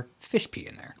 river water, fish pee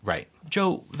in there. Right.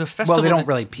 Joe, the festival... Well, they don't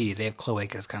really pee. They have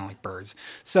cloacas, kind of like birds.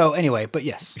 So anyway, but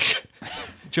yes.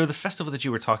 Joe, the festival that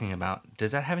you were talking about,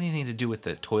 does that have anything to do with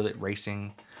the toilet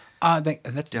racing?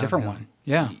 That's a different one.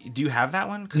 Yeah. Do you have that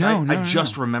one? 'Cause No, I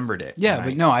just remembered it. Yeah, and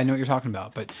but no, I know what you're talking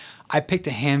about. But I picked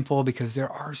a handful because there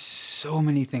are so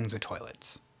many things with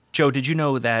toilets. Joe, did you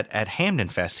know that at Hamden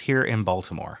Fest here in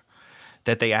Baltimore,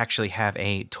 that they actually have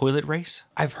a toilet race?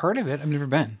 I've heard of it. I've never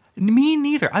been. Me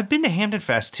neither. I've been to Hamden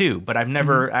Fest too, but I've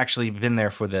never actually been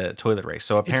there for the toilet race.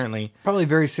 So apparently... It's probably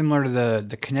very similar to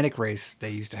the kinetic race they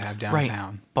used to have downtown.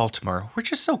 Right. Baltimore. We're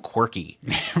just so quirky.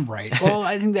 Right. Well,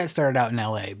 I think that started out in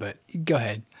L.A., but go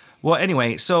ahead. Well,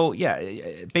 anyway, so yeah,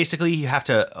 basically you have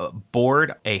to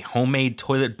board a homemade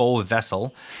toilet bowl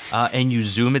vessel and you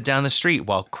zoom it down the street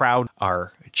while crowd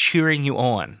are cheering you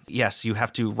on. Yes, you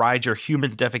have to ride your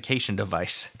human defecation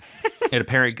device. It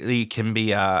apparently can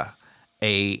be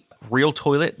a real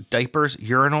toilet, diapers,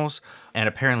 urinals, and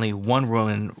apparently one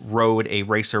woman rode a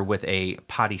racer with a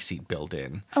potty seat built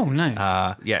in. Oh, nice.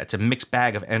 Yeah, it's a mixed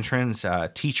bag of entrants,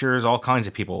 teachers, all kinds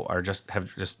of people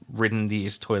have just ridden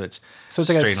these toilets. So it's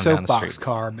like a straight on down the soapbox street.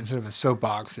 car, but instead of a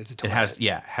soapbox, it's a toilet.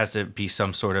 It has to be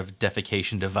some sort of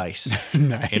defecation device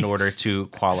Nice. in order to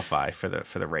qualify for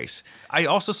the race. I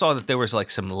also saw that there was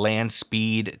like some land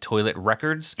speed toilet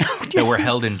records that were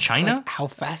held in China. Like how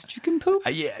fast you can poop?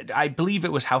 Yeah, I believe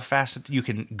it was how fast you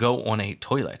can go on a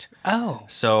toilet. Oh.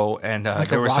 So, and Like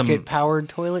there a were some rocket-powered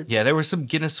toilet? Yeah, there were some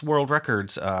Guinness World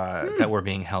Records that were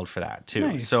being held for that too.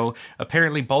 Nice. So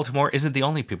apparently Baltimore isn't the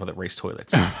only people that race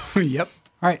toilets. Yep.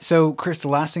 All right, so Chris, the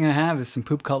last thing I have is some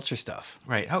poop culture stuff.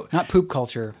 Right. Oh, Not poop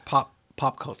culture, pop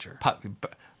culture. Papa poop.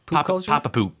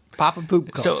 Papa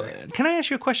poop culture. So, can I ask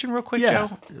you a question real quick, Yeah.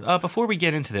 Joe? Before we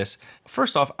get into this,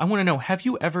 first off, I want to know: have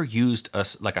you ever used a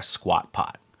squat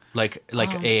pot, like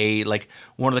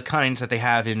one of the kinds that they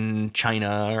have in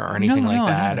China or anything like I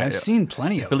that? haven't. I've seen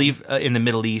plenty of I believe in the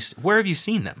Middle East. Where have you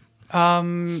seen them?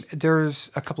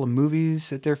 There's a couple of movies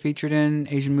that they're featured in,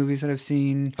 Asian movies that I've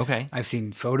seen. Okay. I've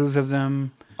seen photos of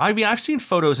them. I mean, I've seen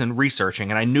photos and researching,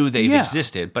 and I knew they've Yeah.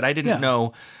 existed, but I didn't Yeah.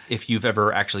 know if you've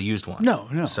ever actually used one. No.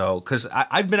 So, because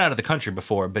I've been out of the country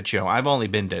before, but I've only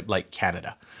been to like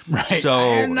Canada. Right. So,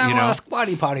 and not a lot of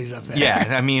squatty potties up there.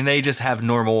 yeah, I mean, they just have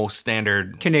normal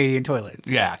standard, Canadian toilets.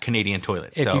 Canadian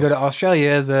toilets. If you go to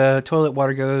Australia, the toilet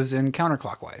water goes in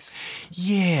counterclockwise.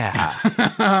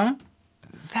 Yeah.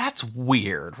 That's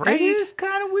weird, right? It is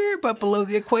kind of weird, but below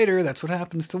the equator, that's what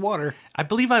happens to water. I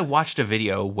believe I watched a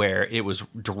video where it was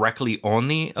directly on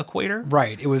the equator.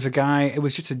 Right. It was it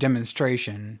was just a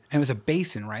demonstration. And it was a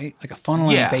basin, right? Like a funnel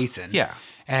and Yeah, a basin. yeah.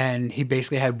 And he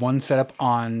basically had one set up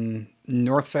on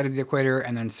north side of the equator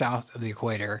and then south of the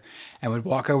equator and would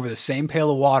walk over the same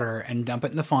pail of water and dump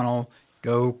it in the funnel,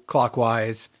 go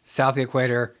clockwise, south of the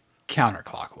equator,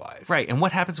 counterclockwise. Right. And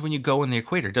what happens when you go in the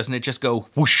equator? Doesn't it just go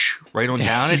whoosh right on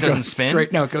down? It just doesn't goes spin?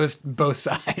 straight. No, it goes both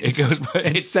sides. It goes-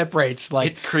 It it- separates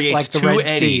like it creates like the two Red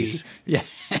eddies. Sea.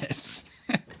 Yes.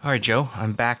 All right, Joe,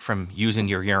 I'm back from using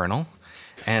your urinal.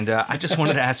 And I just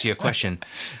wanted to ask you a question.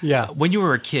 Yeah. When you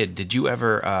were a kid, did you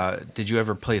ever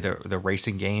play the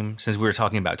racing game? Since we were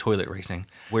talking about toilet racing,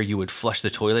 where you would flush the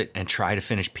toilet and try to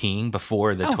finish peeing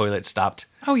before the toilet stopped.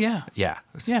 Oh yeah. Yeah.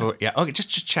 Yeah. Yeah. Okay. Just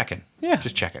checking. Yeah.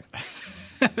 Just checking.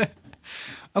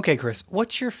 Okay, Chris,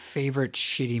 what's your favorite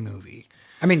shitty movie?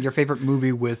 I mean, your favorite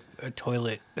movie with a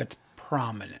toilet that's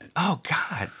prominent Oh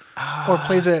God. or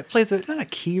plays a not a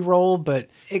key role, but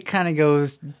it kind of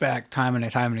goes back time and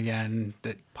time and again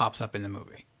that pops up in the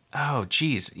movie. Oh,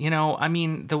 geez. I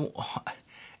mean,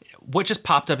 what just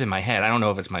popped up in my head, I don't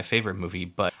know if it's my favorite movie,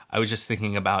 but I was just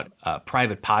thinking about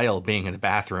Private Pyle being in the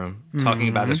bathroom talking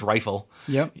about his rifle.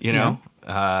 Yep.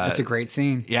 That's a great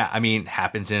scene. Yeah, I mean,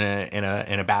 happens in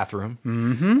a bathroom.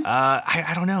 Mm-hmm.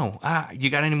 I don't know. You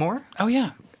got any more? Oh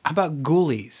yeah. How about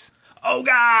Ghoulies? Oh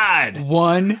God!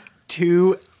 1,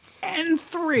 2, and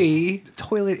 3. The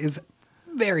toilet is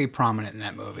very prominent in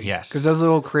that movie. Yes. Because those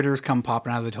little critters come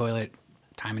popping out of the toilet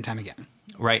time and time again.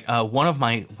 Right. One of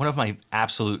my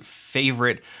absolute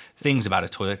favorite things about a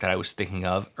toilet that I was thinking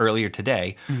of earlier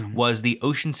today was the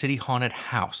Ocean City Haunted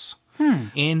House.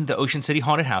 In the Ocean City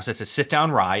Haunted House, it's a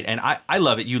sit-down ride, and I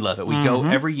love it. You love it. We go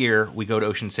every year. We go to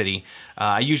Ocean City.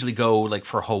 I usually go like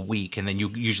for a whole week, and then you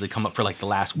usually come up for like the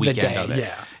last weekend day, of it.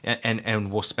 yeah.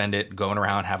 And we'll spend it going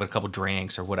around, having a couple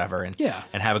drinks or whatever, and Yeah.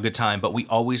 and have a good time. But you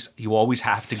always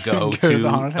have to go to to the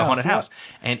haunted house, yeah. house.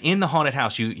 And in the haunted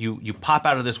house, you pop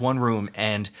out of this one room,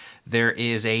 and there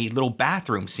is a little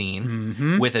bathroom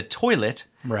scene with a toilet,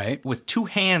 Right. with two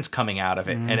hands coming out of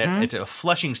it, and it's a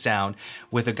flushing sound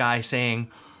with a guy saying,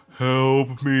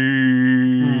 help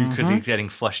me, because he's getting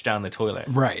flushed down the toilet.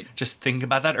 Right. Just think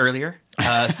about that earlier.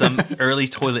 Some early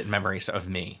toilet memories of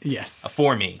me. Yes.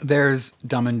 For me. There's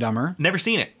Dumb and Dumber. Never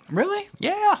seen it. Really?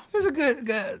 Yeah. There's a good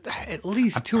at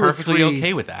least two or Perfectly three.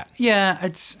 okay with that. Yeah,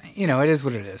 it's, it is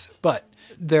what it is. But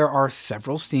there are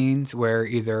several scenes where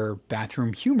either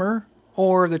bathroom humor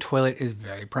or the toilet is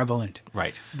very prevalent.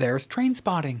 Right. There's Train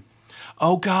Spotting.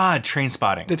 Oh, God. Train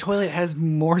Spotting. The toilet has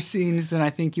more scenes than I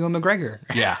think Ewan McGregor.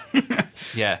 Yeah.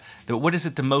 Yeah. What is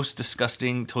it? The most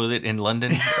disgusting toilet in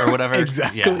London or whatever?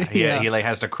 Exactly, yeah. He like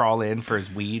has to crawl in for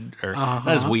his weed or not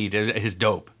his weed, his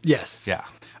dope. Yes. Yeah.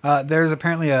 There's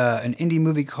apparently an indie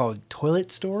movie called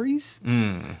Toilet Stories.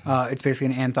 It's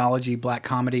basically an anthology black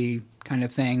comedy kind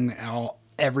of thing.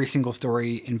 Every single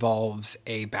story involves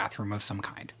a bathroom of some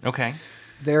kind. Okay.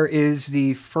 There is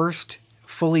the first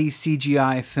fully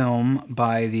CGI film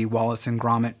by the Wallace and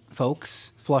Gromit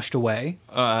folks, Flushed Away.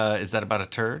 Is that about a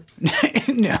turd?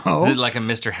 No. Is it like a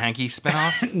Mr. Hanky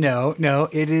spinoff? No.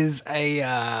 It is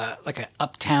like an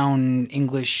uptown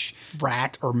English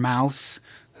rat or mouse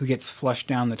who gets flushed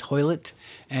down the toilet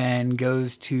and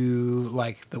goes to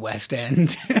like the West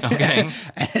End. Okay.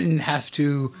 And has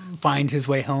to find his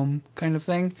way home kind of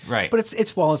thing. Right. But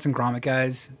it's Wallace and Gromit,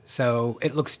 guys. So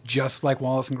it looks just like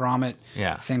Wallace and Gromit.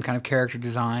 Yeah. Same kind of character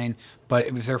design, but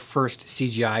it was their first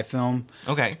CGI film.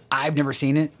 Okay. I've never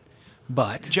seen it,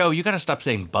 but Joe, you got to stop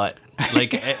saying "but."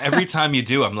 Like every time you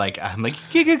do, I'm like, I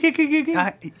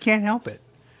can't help it.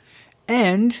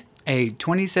 And a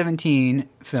 2017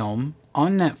 film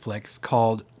on Netflix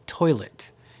called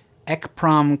Toilet,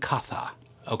 Ekprom Katha.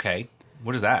 okay,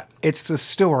 what is that? It's the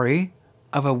story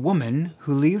of a woman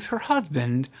who leaves her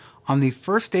husband on the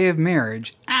first day of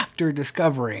marriage after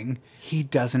discovering he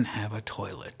doesn't have a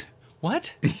toilet.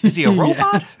 What? Is he a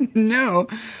robot? Yes. No,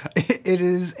 it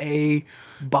is a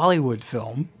Bollywood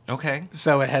film. Okay.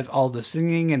 So it has all the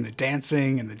singing and the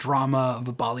dancing and the drama of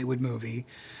a Bollywood movie.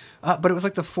 But it was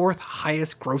like the fourth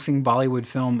highest grossing Bollywood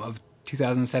film of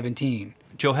 2017.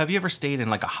 Joe, have you ever stayed in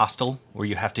like a hostel where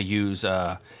you have to use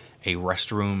a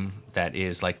restroom that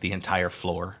is like the entire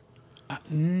floor?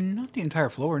 Not the entire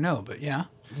floor, no, but yeah.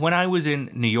 When I was in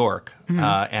New York and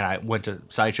I went to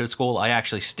sideshow school, I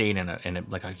actually stayed in a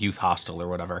like a youth hostel or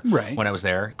whatever. Right. When I was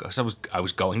there, because I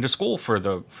was going to school for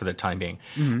the time being,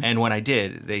 and when I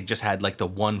did, they just had like the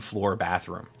one floor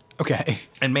bathroom. Okay.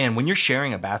 And man, when you're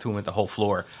sharing a bathroom with the whole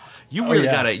floor, you really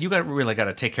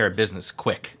gotta take care of business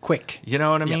quick. Quick. You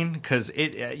know what I mean? Because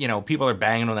people are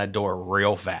banging on that door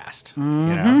real fast. You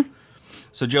know.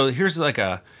 So Joe, here's like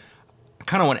I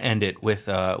kind of want to end it with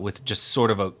just sort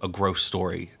of a gross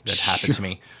story that happened to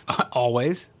me.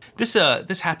 Always.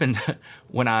 This happened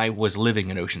when I was living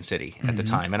in Ocean City at the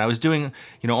time, and I was doing,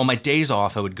 on my days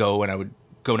off, I would go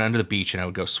down to the beach and I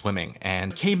would go swimming,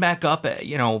 and came back up,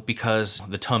 because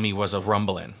the tummy was a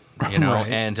rumbling, Right.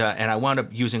 and I wound up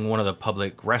using one of the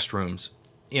public restrooms,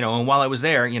 and while I was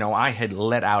there, I had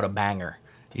let out a banger.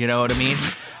 You know what I mean?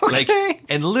 Okay.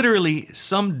 And literally,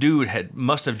 some dude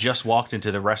must have just walked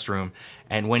into the restroom,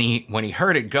 and when he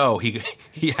heard it go, he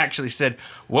actually said,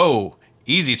 "Whoa,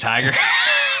 easy, Tiger,"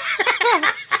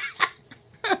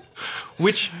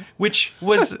 which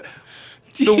was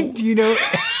Do you know?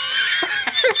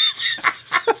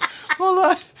 Hold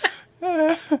on.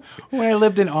 When I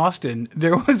lived in Austin,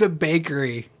 there was a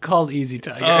bakery called Easy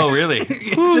Tiger. Oh, really?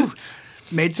 It just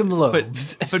made some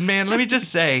loaves. But man, let me just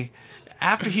say,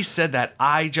 after he said that,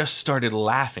 I just started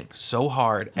laughing so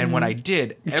hard. And when I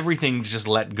did, everything just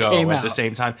let go Came at the out.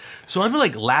 same time. So I'm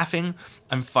like laughing,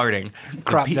 I'm farting.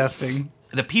 Crop dusting.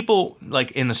 The people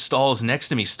like in the stalls next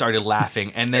to me started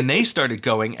laughing, and then they started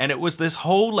going, and it was this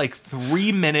whole like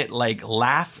 3-minute like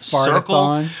laugh circle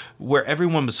Fartathon. where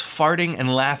everyone was farting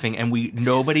and laughing, and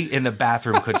nobody in the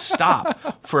bathroom could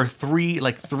stop for 3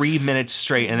 minutes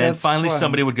straight, and then That's finally fun.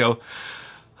 somebody would go,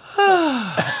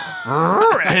 and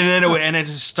it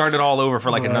just started all over for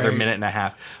like another Right. minute and a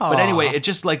half. But anyway, it's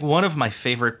just like one of my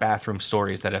favorite bathroom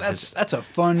stories that That's a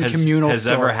fun has communal ever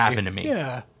story. happened to me.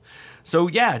 Yeah. So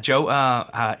yeah, Joe,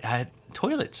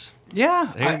 toilets.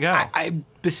 Yeah. There you go. I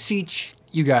beseech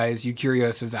you guys, you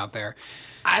curiosos out there.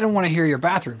 I don't want to hear your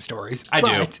bathroom stories. I do.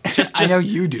 but Just- I know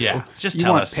you do. yeah, just you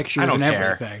tell want us. pictures I don't and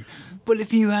care. everything. But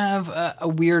if you have a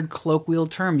weird colloquial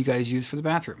term you guys use for the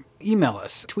bathroom, email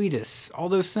us, tweet us, all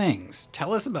those things.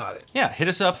 Tell us about it. Yeah, hit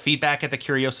us up,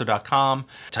 feedback@thecurioso.com.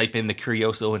 Type in The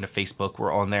Curioso into Facebook.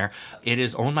 We're on there. It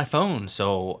is on my phone,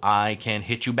 so I can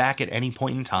hit you back at any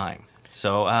point in time.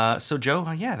 So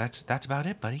Joe, yeah, that's about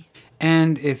it, buddy.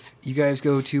 And if you guys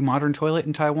go to Modern Toilet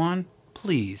in Taiwan,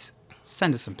 please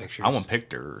send us some pictures. I want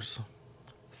pictures.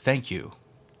 Thank you,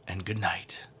 and good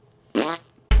night.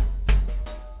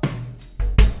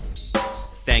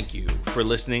 thank you for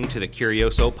listening to the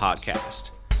Curioso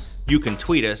Podcast. You can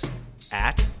tweet us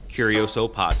at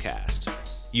Curioso Podcast.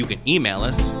 You can email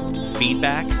us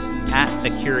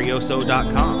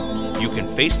feedback@thecurioso.com. You can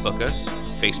Facebook us,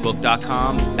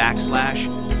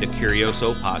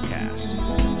 facebook.com/thecurioso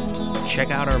podcast. Check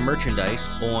out our merchandise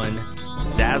on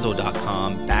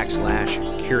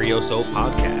zazzle.com/curioso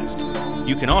podcast.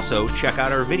 You can also check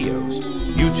out our videos,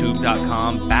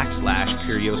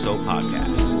 youtube.com/curioso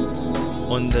podcast.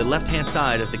 On the left-hand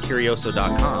side of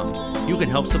thecurioso.com, you can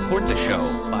help support the show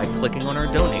by clicking on our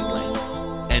donate link.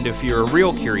 And if you're a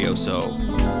real Curioso,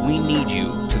 we need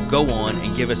you to go on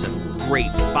and give us a great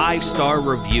 5-star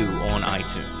review on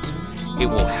iTunes. It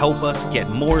will help us get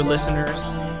more listeners,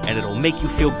 and it'll make you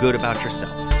feel good about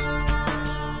yourself.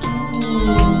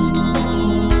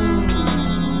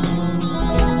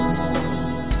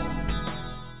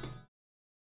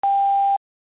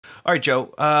 All right,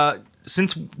 Joe.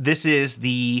 Since this is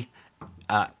the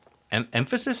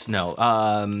emphasis? No.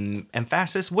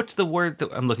 Emphasis? What's the word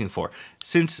that I'm looking for?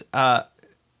 Since the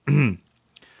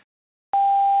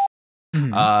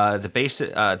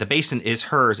basin is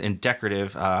hers in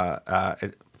decorative,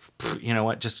 you know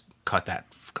what? Just cut that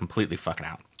completely fucking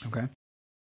out. Okay.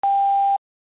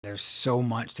 There's so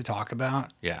much to talk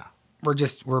about. Yeah.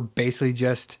 We're basically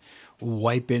just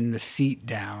wiping the seat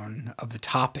down of the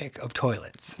topic of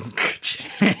toilets.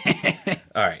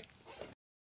 All right.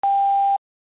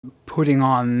 Putting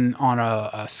on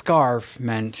a scarf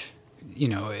meant,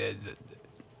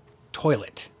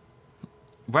 toilet.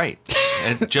 Right.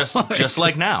 And just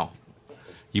like now.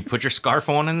 You put your scarf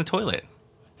on in the toilet.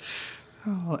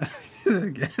 Oh,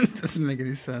 again, it doesn't make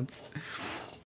any sense.